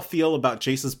 How do y'all feel about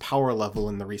Jace's power level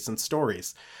in the recent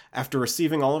stories? After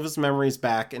receiving all of his memories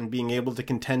back and being able to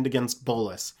contend against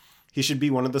Bolas, he should be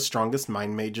one of the strongest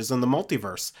mind mages in the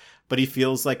multiverse, but he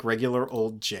feels like regular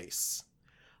old Jace.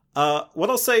 What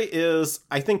I'll say is,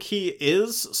 I think he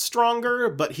is stronger,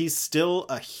 but he's still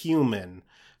a human.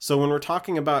 So when we're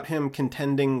talking about him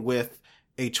contending with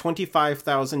a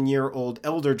 25,000-year-old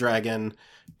Elder Dragon,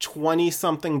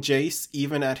 20-something Jace,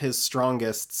 even at his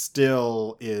strongest,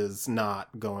 still is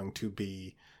not going to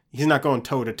be... He's not going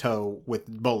toe-to-toe with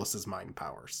Bolas's mind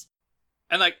powers.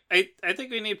 And, like, I think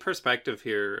we need perspective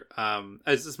here.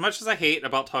 As much as I hate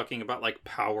about talking about, like,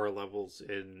 power levels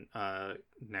in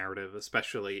narrative,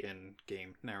 especially in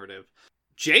game narrative,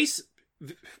 Jace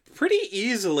pretty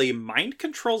easily mind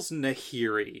controls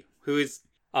Nahiri, who is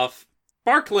a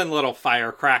sparkling little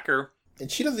firecracker.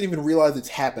 And she doesn't even realize it's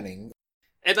happening.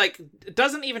 And, like,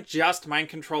 doesn't even just mind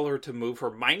control her to move her,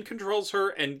 mind controls her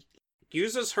and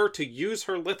uses her to use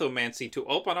her lithomancy to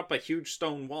open up a huge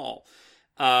stone wall.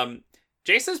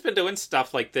 Jace has been doing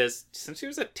stuff like this since he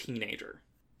was a teenager.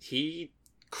 He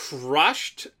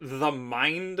crushed the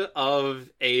mind of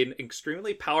an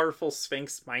extremely powerful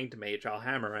Sphinx mind mage, I'll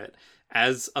hammer it,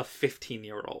 as a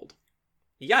 15-year-old.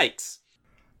 Yikes.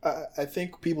 I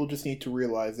think people just need to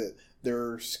realize that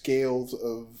there are scales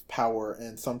of power,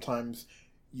 and sometimes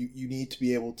you need to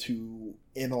be able to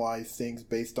analyze things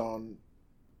based on,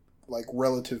 like,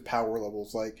 relative power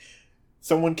levels. Like,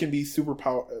 someone can be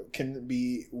can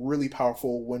be really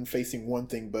powerful when facing one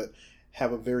thing, but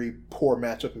have a very poor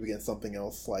matchup against something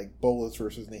else, like Bolas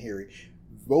versus Nahiri.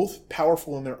 Both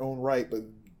powerful in their own right, but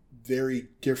very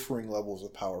differing levels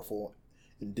of powerful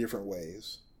in different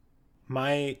ways.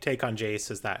 My take on Jace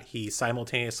is that he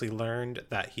simultaneously learned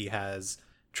that he has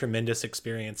tremendous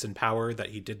experience and power that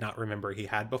he did not remember he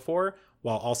had before,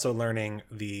 while also learning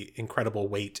the incredible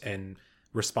weight and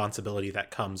responsibility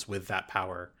that comes with that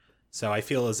power. So I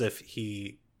feel as if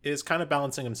he is kind of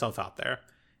balancing himself out there.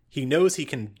 He knows he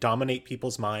can dominate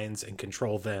people's minds and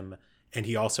control them, and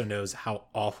he also knows how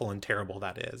awful and terrible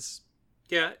that is.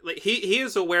 Yeah, like he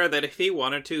is aware that if he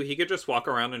wanted to, he could just walk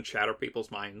around and shatter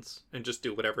people's minds and just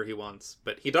do whatever he wants.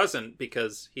 But he doesn't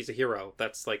because he's a hero.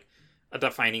 That's like a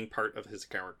defining part of his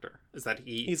character, is that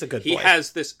he's a good boy. He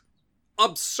has this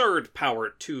absurd power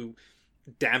to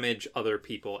damage other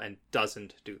people and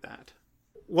doesn't do that.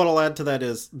 What I'll add to that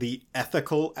is the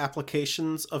ethical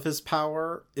applications of his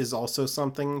power is also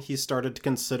something he started to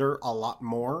consider a lot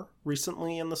more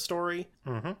recently in the story.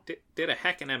 Mm-hmm. Did a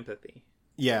heck in empathy.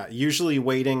 Yeah, usually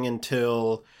waiting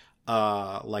until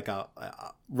like a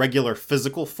regular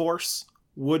physical force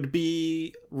would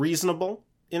be reasonable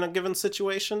in a given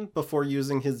situation before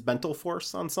using his mental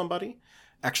force on somebody.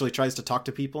 Actually tries to talk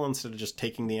to people instead of just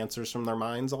taking the answers from their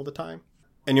minds all the time.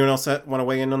 Anyone else want to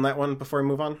weigh in on that one before we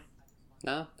move on?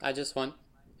 No, I just want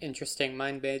interesting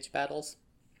mind mage battles.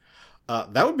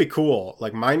 That would be cool.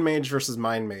 Like Mind Mage versus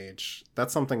Mind Mage.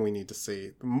 That's something we need to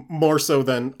see. More so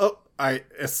than, a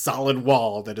solid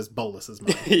wall that is Bolus's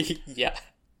mind. Yeah.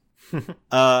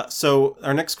 So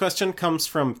our next question comes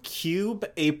from Cube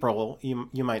April.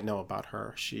 You might know about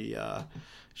her. She's a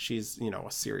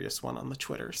serious one on the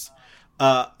Twitters.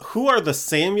 Who are the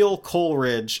Samuel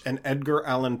Coleridge and Edgar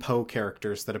Allan Poe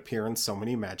characters that appear in so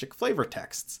many Magic flavor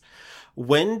texts?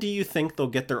 When do you think they'll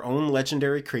get their own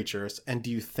legendary creatures, and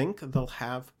do you think they'll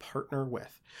have partner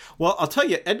with? Well, I'll tell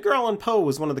you, Edgar Allan Poe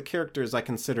was one of the characters I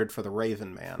considered for the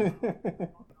Raven Man.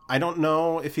 I don't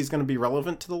know if he's going to be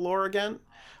relevant to the lore again.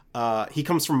 He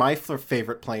comes from my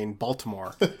favorite plane,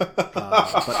 Baltimore. But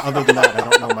other than that, I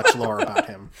don't know much lore about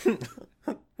him.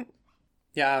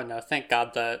 Yeah, I don't know. Thank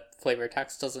God that flavor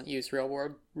text doesn't use real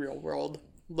world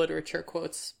literature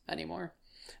quotes anymore.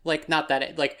 Like, not that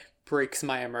it like breaks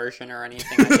my immersion or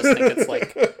anything. I just think it's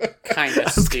like kind of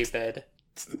stupid.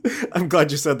 I'm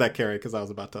glad you said that, Carrie, because I was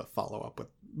about to follow up with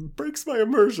breaks my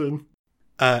immersion.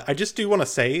 I just do want to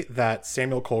say that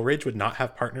Samuel Coleridge would not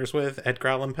have partners with Edgar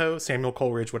Allan Poe. Samuel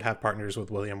Coleridge would have partners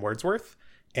with William Wordsworth.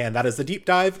 And that is the deep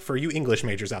dive for you English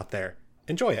majors out there.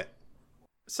 Enjoy it.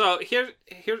 So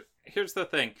here's the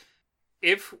thing.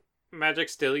 If Magic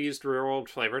still used real world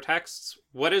flavor texts,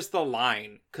 what is the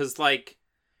line? Because, like,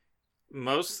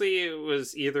 mostly it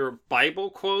was either Bible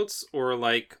quotes or,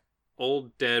 like,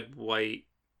 old dead white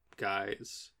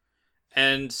guys.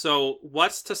 And so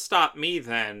what's to stop me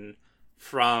then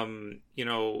from,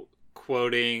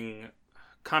 quoting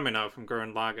Kamina from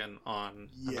Gurren Lagann on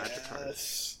a Magic card?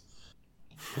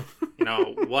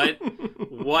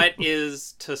 What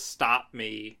is to stop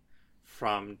me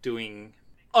from doing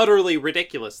utterly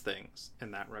ridiculous things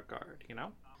in that regard,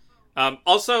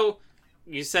 Also,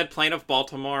 you said Plane of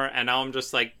Baltimore, and now I'm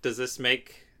just like, does this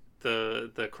make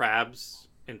the crabs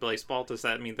in baseball, does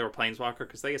that mean they were Planeswalker?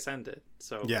 Because they ascended.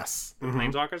 So yes. They're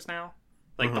Planeswalkers now?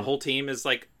 Like, the whole team is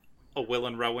like a Will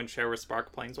and Rowan share with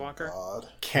Spark Planeswalker? God.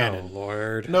 Canon. Oh,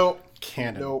 Lord. No.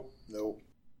 Canon. Nope.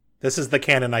 This is the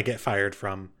canon I get fired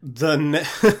from. The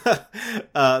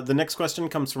next question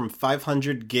comes from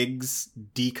 500 gigs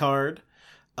D card.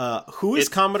 Who is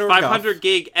Commodore 500 Guff?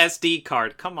 gig SD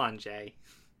card. Come on, Jay.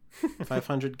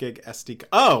 500 gig SD.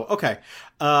 Oh, okay.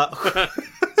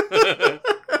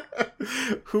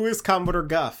 Who is Commodore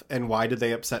Guff, and why do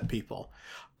they upset people?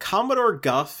 Commodore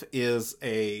Guff is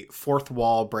a fourth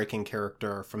wall breaking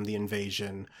character from the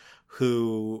Invasion,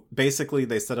 who basically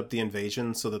they set up the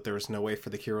invasion so that there's no way for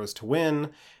the heroes to win,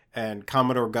 and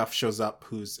Commodore Guff shows up,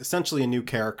 who's essentially a new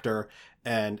character,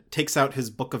 and takes out his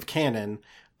book of canon,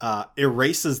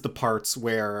 erases the parts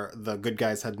where the good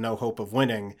guys had no hope of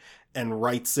winning, and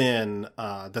writes in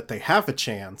that they have a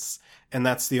chance, and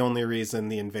that's the only reason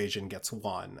the invasion gets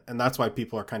won. And that's why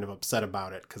people are kind of upset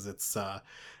about it, because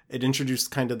it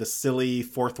introduced kind of the silly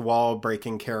fourth wall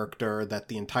breaking character that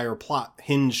the entire plot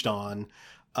hinged on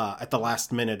at the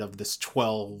last minute of this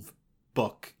 12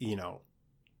 book,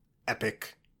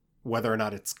 epic, whether or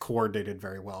not it's coordinated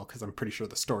very well, because I'm pretty sure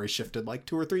the story shifted like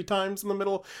 2 or 3 times in the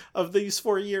middle of these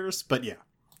 4 years. But yeah,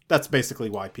 that's basically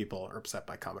why people are upset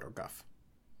by Commodore Guff.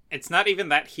 It's not even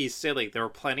that he's silly. There are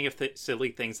plenty of silly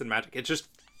things in Magic. It's just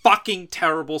fucking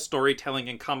terrible storytelling,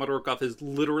 and Commodore Guff is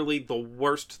literally the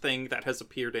worst thing that has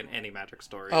appeared in any Magic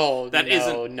story. Oh,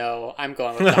 no, I'm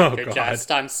going with Dr. Jest.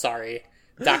 I'm sorry.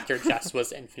 Dr. Jest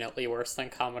was infinitely worse than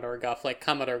Commodore Guff. Like,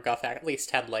 Commodore Guff at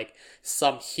least had, like,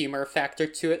 some humor factor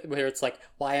to it, where it's like,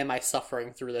 why am I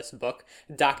suffering through this book?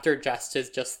 Dr. Jest is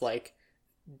just like,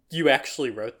 you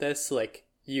actually wrote this? Like,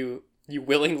 you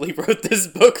willingly wrote this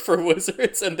book for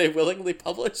Wizards and they willingly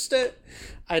published it?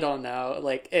 I don't know.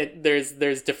 Like,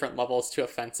 there's different levels to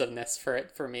offensiveness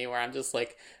for me, where I'm just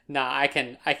like, nah, I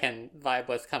can vibe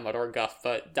with Commodore Guff,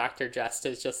 but Dr. Jest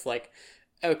is just like,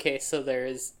 okay, so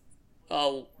there's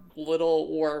a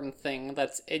little worm thing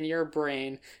that's in your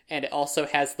brain, and it also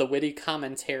has the witty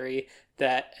commentary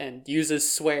and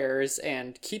uses swears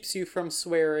and keeps you from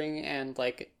swearing, and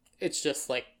like, it's just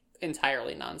like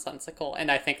entirely nonsensical,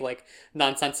 and I think like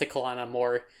nonsensical on a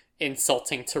more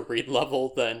insulting to read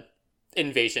level than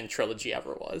Invasion Trilogy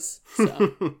ever was.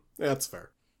 So that's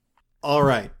fair. All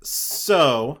right,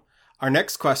 so our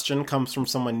next question comes from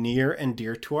someone near and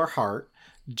dear to our heart,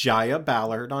 Jaya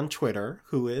Ballard on Twitter,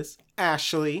 who is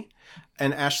Ashley,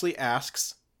 and Ashley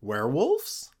asks,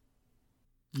 werewolves?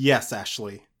 Yes,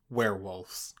 Ashley,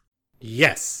 werewolves.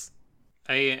 Yes.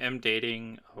 I am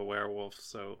dating a werewolf,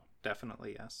 so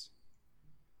definitely yes.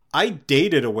 I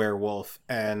dated a werewolf,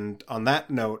 and on that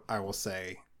note, I will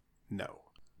say no.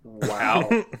 Wow.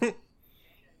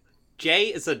 Jay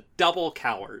is a double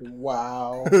coward.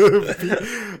 Wow.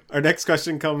 Our next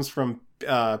question comes from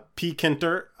P.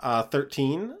 Kinter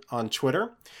 13 on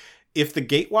Twitter. If the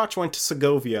Gatewatch went to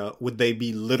Segovia, would they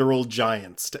be literal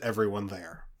giants to everyone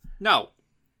there? No.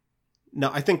 No,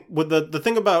 I think the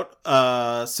thing about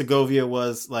Segovia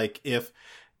was like if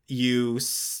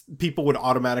people would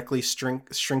automatically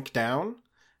shrink down,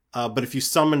 but if you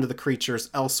summoned the creatures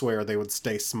elsewhere, they would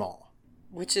stay small.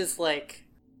 Which is, like,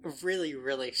 really,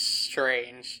 really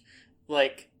strange.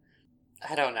 Like,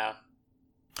 I don't know.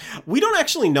 We don't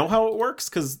actually know how it works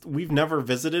because we've never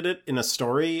visited it in a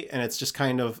story, and it's just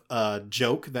kind of a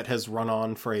joke that has run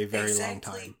on for a very long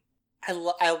time.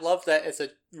 I love that as a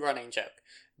running joke,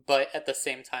 but at the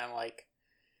same time, like,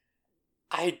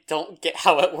 I don't get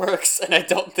how it works, and I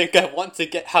don't think I want to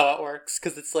get how it works,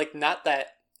 because it's, like,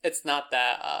 it's not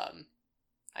that,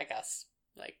 I guess,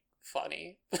 like,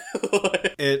 funny.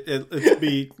 It'd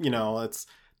be, it's...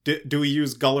 Do we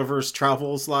use Gulliver's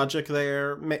Travels logic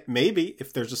there? Maybe,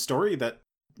 if there's a story that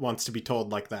wants to be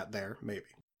told like that there, maybe.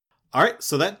 All right,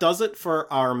 so that does it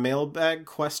for our mailbag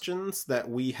questions that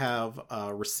we have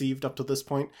received up to this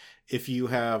point. If you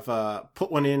have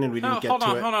put one in and we didn't get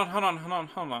to it...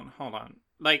 Hold on.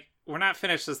 Like, we're not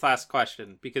finished this last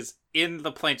question, because in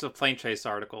the Planes of Plane Chase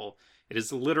article, it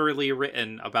is literally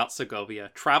written about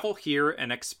Segovia. Travel here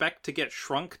and expect to get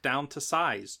shrunk down to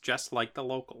size, just like the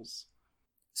locals.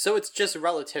 So it's just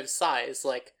relative size,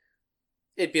 like,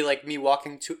 it'd be like me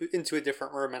walking into a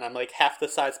different room and I'm like half the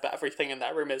size, but everything in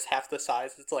that room is half the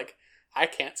size. It's like, I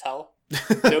can't tell.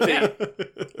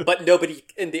 But nobody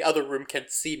in the other room can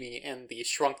see me in the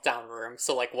shrunk down room,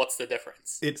 so, like, what's the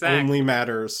difference? It only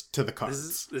matters to the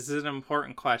cards. This is an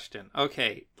important question.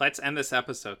 Okay, let's end this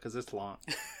episode because it's long.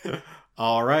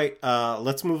 All right,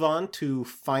 let's move on to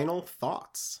final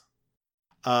thoughts.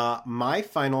 My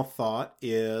final thought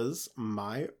is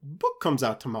my book comes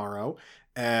out tomorrow,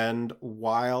 and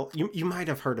while you might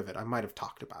have heard of it, I might have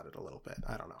talked about it a little bit.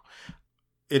 I don't know.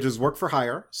 It is work for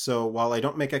hire, so while I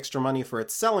don't make extra money for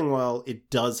it selling well, it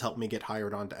does help me get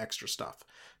hired onto extra stuff,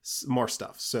 more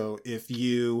stuff. So if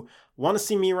you want to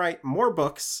see me write more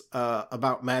books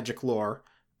about magic lore,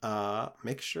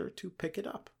 make sure to pick it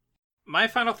up. My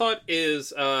final thought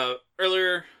is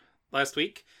earlier last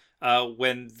week,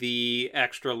 when the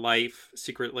Extra Life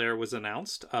Secret Lair was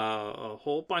announced, a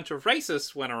whole bunch of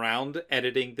racists went around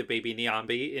editing the baby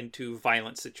Niambi into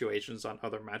violent situations on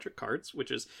other Magic cards, which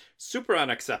is super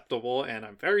unacceptable, and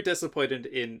I'm very disappointed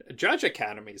in Judge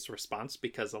Academy's response,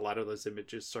 because a lot of those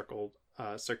images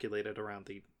circulated around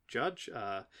the Judge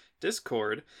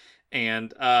Discord.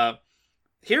 And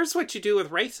here's what you do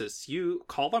with racists. You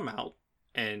call them out,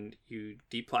 and you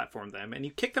deplatform them, and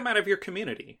you kick them out of your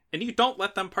community, and you don't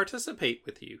let them participate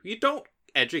with you. You don't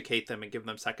educate them and give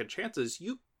them second chances.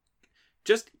 You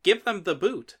just give them the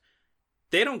boot.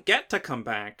 They don't get to come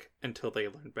back until they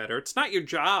learn better. It's not your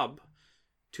job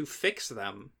to fix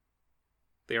them.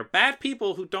 They are bad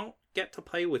people who don't get to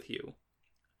play with you.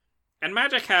 And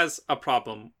Magic has a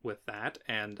problem with that,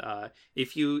 and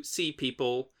if you see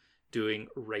people doing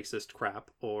racist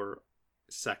crap or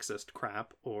sexist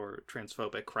crap or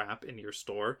transphobic crap in your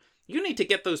store, you need to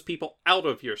get those people out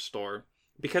of your store,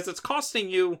 because it's costing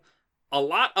you a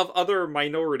lot of other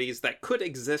minorities that could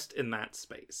exist in that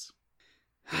space.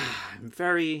 I'm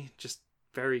very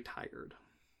tired.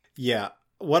 Yeah.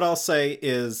 What I'll say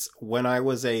is, when I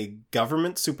was a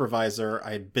government supervisor,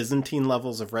 I had Byzantine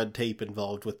levels of red tape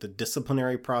involved with the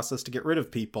disciplinary process to get rid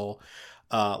of people.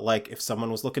 Like if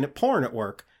someone was looking at porn at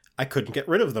work, I couldn't get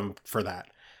rid of them for that.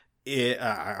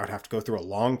 I would have to go through a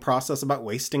long process about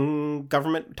wasting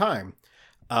government time.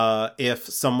 If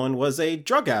someone was a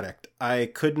drug addict,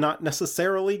 I could not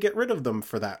necessarily get rid of them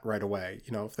for that right away.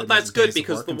 If but that's good,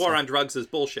 because the war on drugs is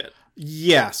bullshit.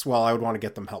 Yes, well, I would want to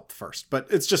get them help first, but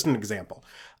it's just an example.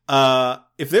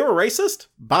 If they were racist,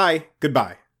 bye,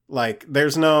 goodbye. Like,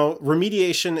 there's no...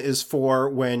 Remediation is for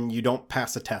when you don't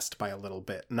pass a test by a little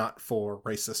bit, not for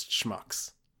racist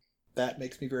schmucks. That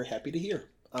makes me very happy to hear.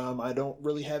 I don't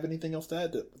really have anything else to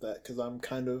add to that, because I'm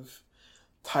kind of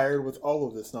tired with all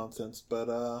of this nonsense, but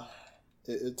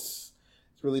it's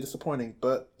really disappointing.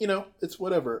 But, it's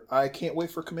whatever. I can't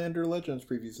wait for Commander Legends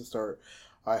previews to start.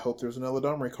 I hope there's an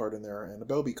Eladamri card in there and a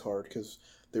Belby card, because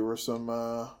there were some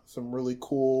really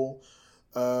cool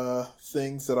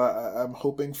things that I'm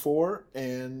hoping for,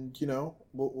 and,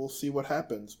 we'll see what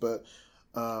happens. But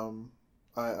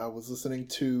I was listening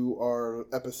to our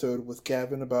episode with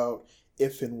Gavin about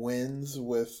if and whens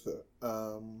with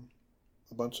a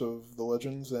bunch of the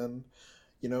legends, and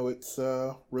it's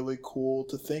really cool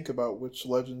to think about which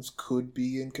legends could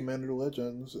be in Commander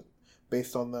Legends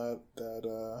based on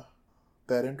that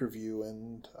interview,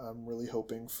 and I'm really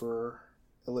hoping for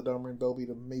Illidanmer and Belby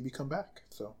to maybe come back.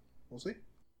 So we'll see.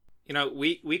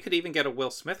 We could even get a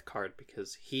Will Smith card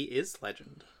because he is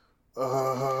legend.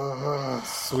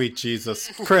 Sweet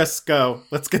Jesus. Chris, go.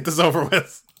 Let's get this over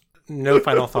with. No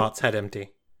final thoughts, head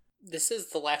empty. This is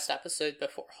the last episode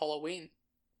before Halloween.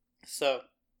 So,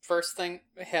 first thing,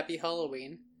 happy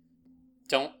Halloween.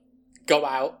 Don't go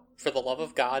out, for the love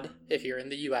of God, if you're in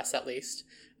the US at least.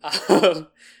 And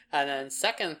then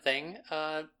second thing,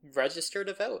 register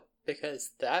to vote,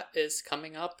 because that is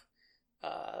coming up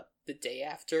the day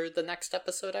after the next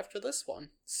episode after this one.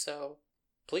 So,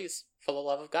 please, for the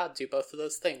love of God, do both of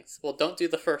those things. Well, don't do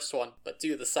the first one, but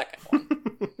do the second one.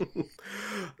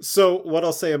 So what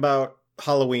I'll say about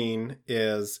Halloween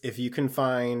is if you can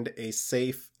find a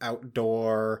safe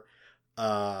outdoor,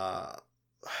 follow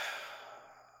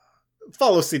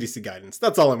CDC guidance.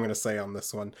 That's all I'm going to say on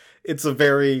this one. It's a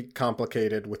very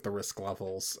complicated with the risk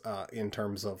levels in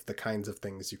terms of the kinds of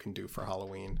things you can do for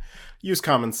Halloween. Use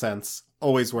common sense.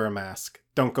 Always wear a mask.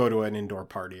 Don't go to an indoor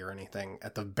party or anything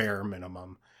at the bare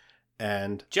minimum.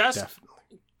 And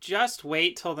just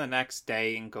wait till the next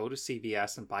day and go to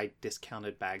CVS and buy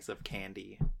discounted bags of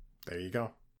candy. There you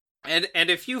go. And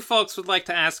if you folks would like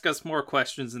to ask us more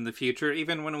questions in the future,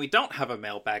 even when we don't have a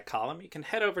mailbag column, you can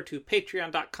head over to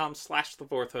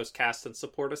patreon.com/thevorthoscast and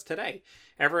support us today.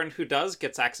 Everyone who does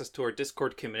gets access to our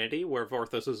Discord community, where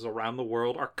Vorthoses around the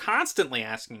world are constantly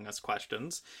asking us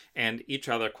questions, and each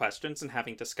other questions, and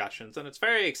having discussions. And it's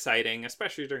very exciting,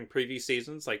 especially during preview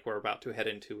seasons like we're about to head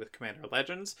into with Commander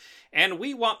Legends. And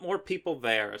we want more people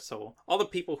there. So all the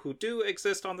people who do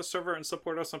exist on the server and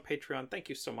support us on Patreon, thank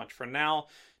you so much for now.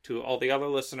 To all the other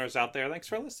listeners out there, thanks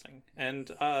for listening.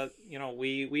 And,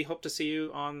 we hope to see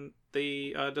you on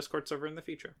the Discord server in the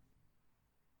future.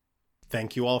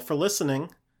 Thank you all for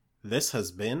listening. This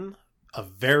has been a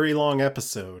very long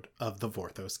episode of the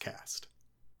Vorthos Cast.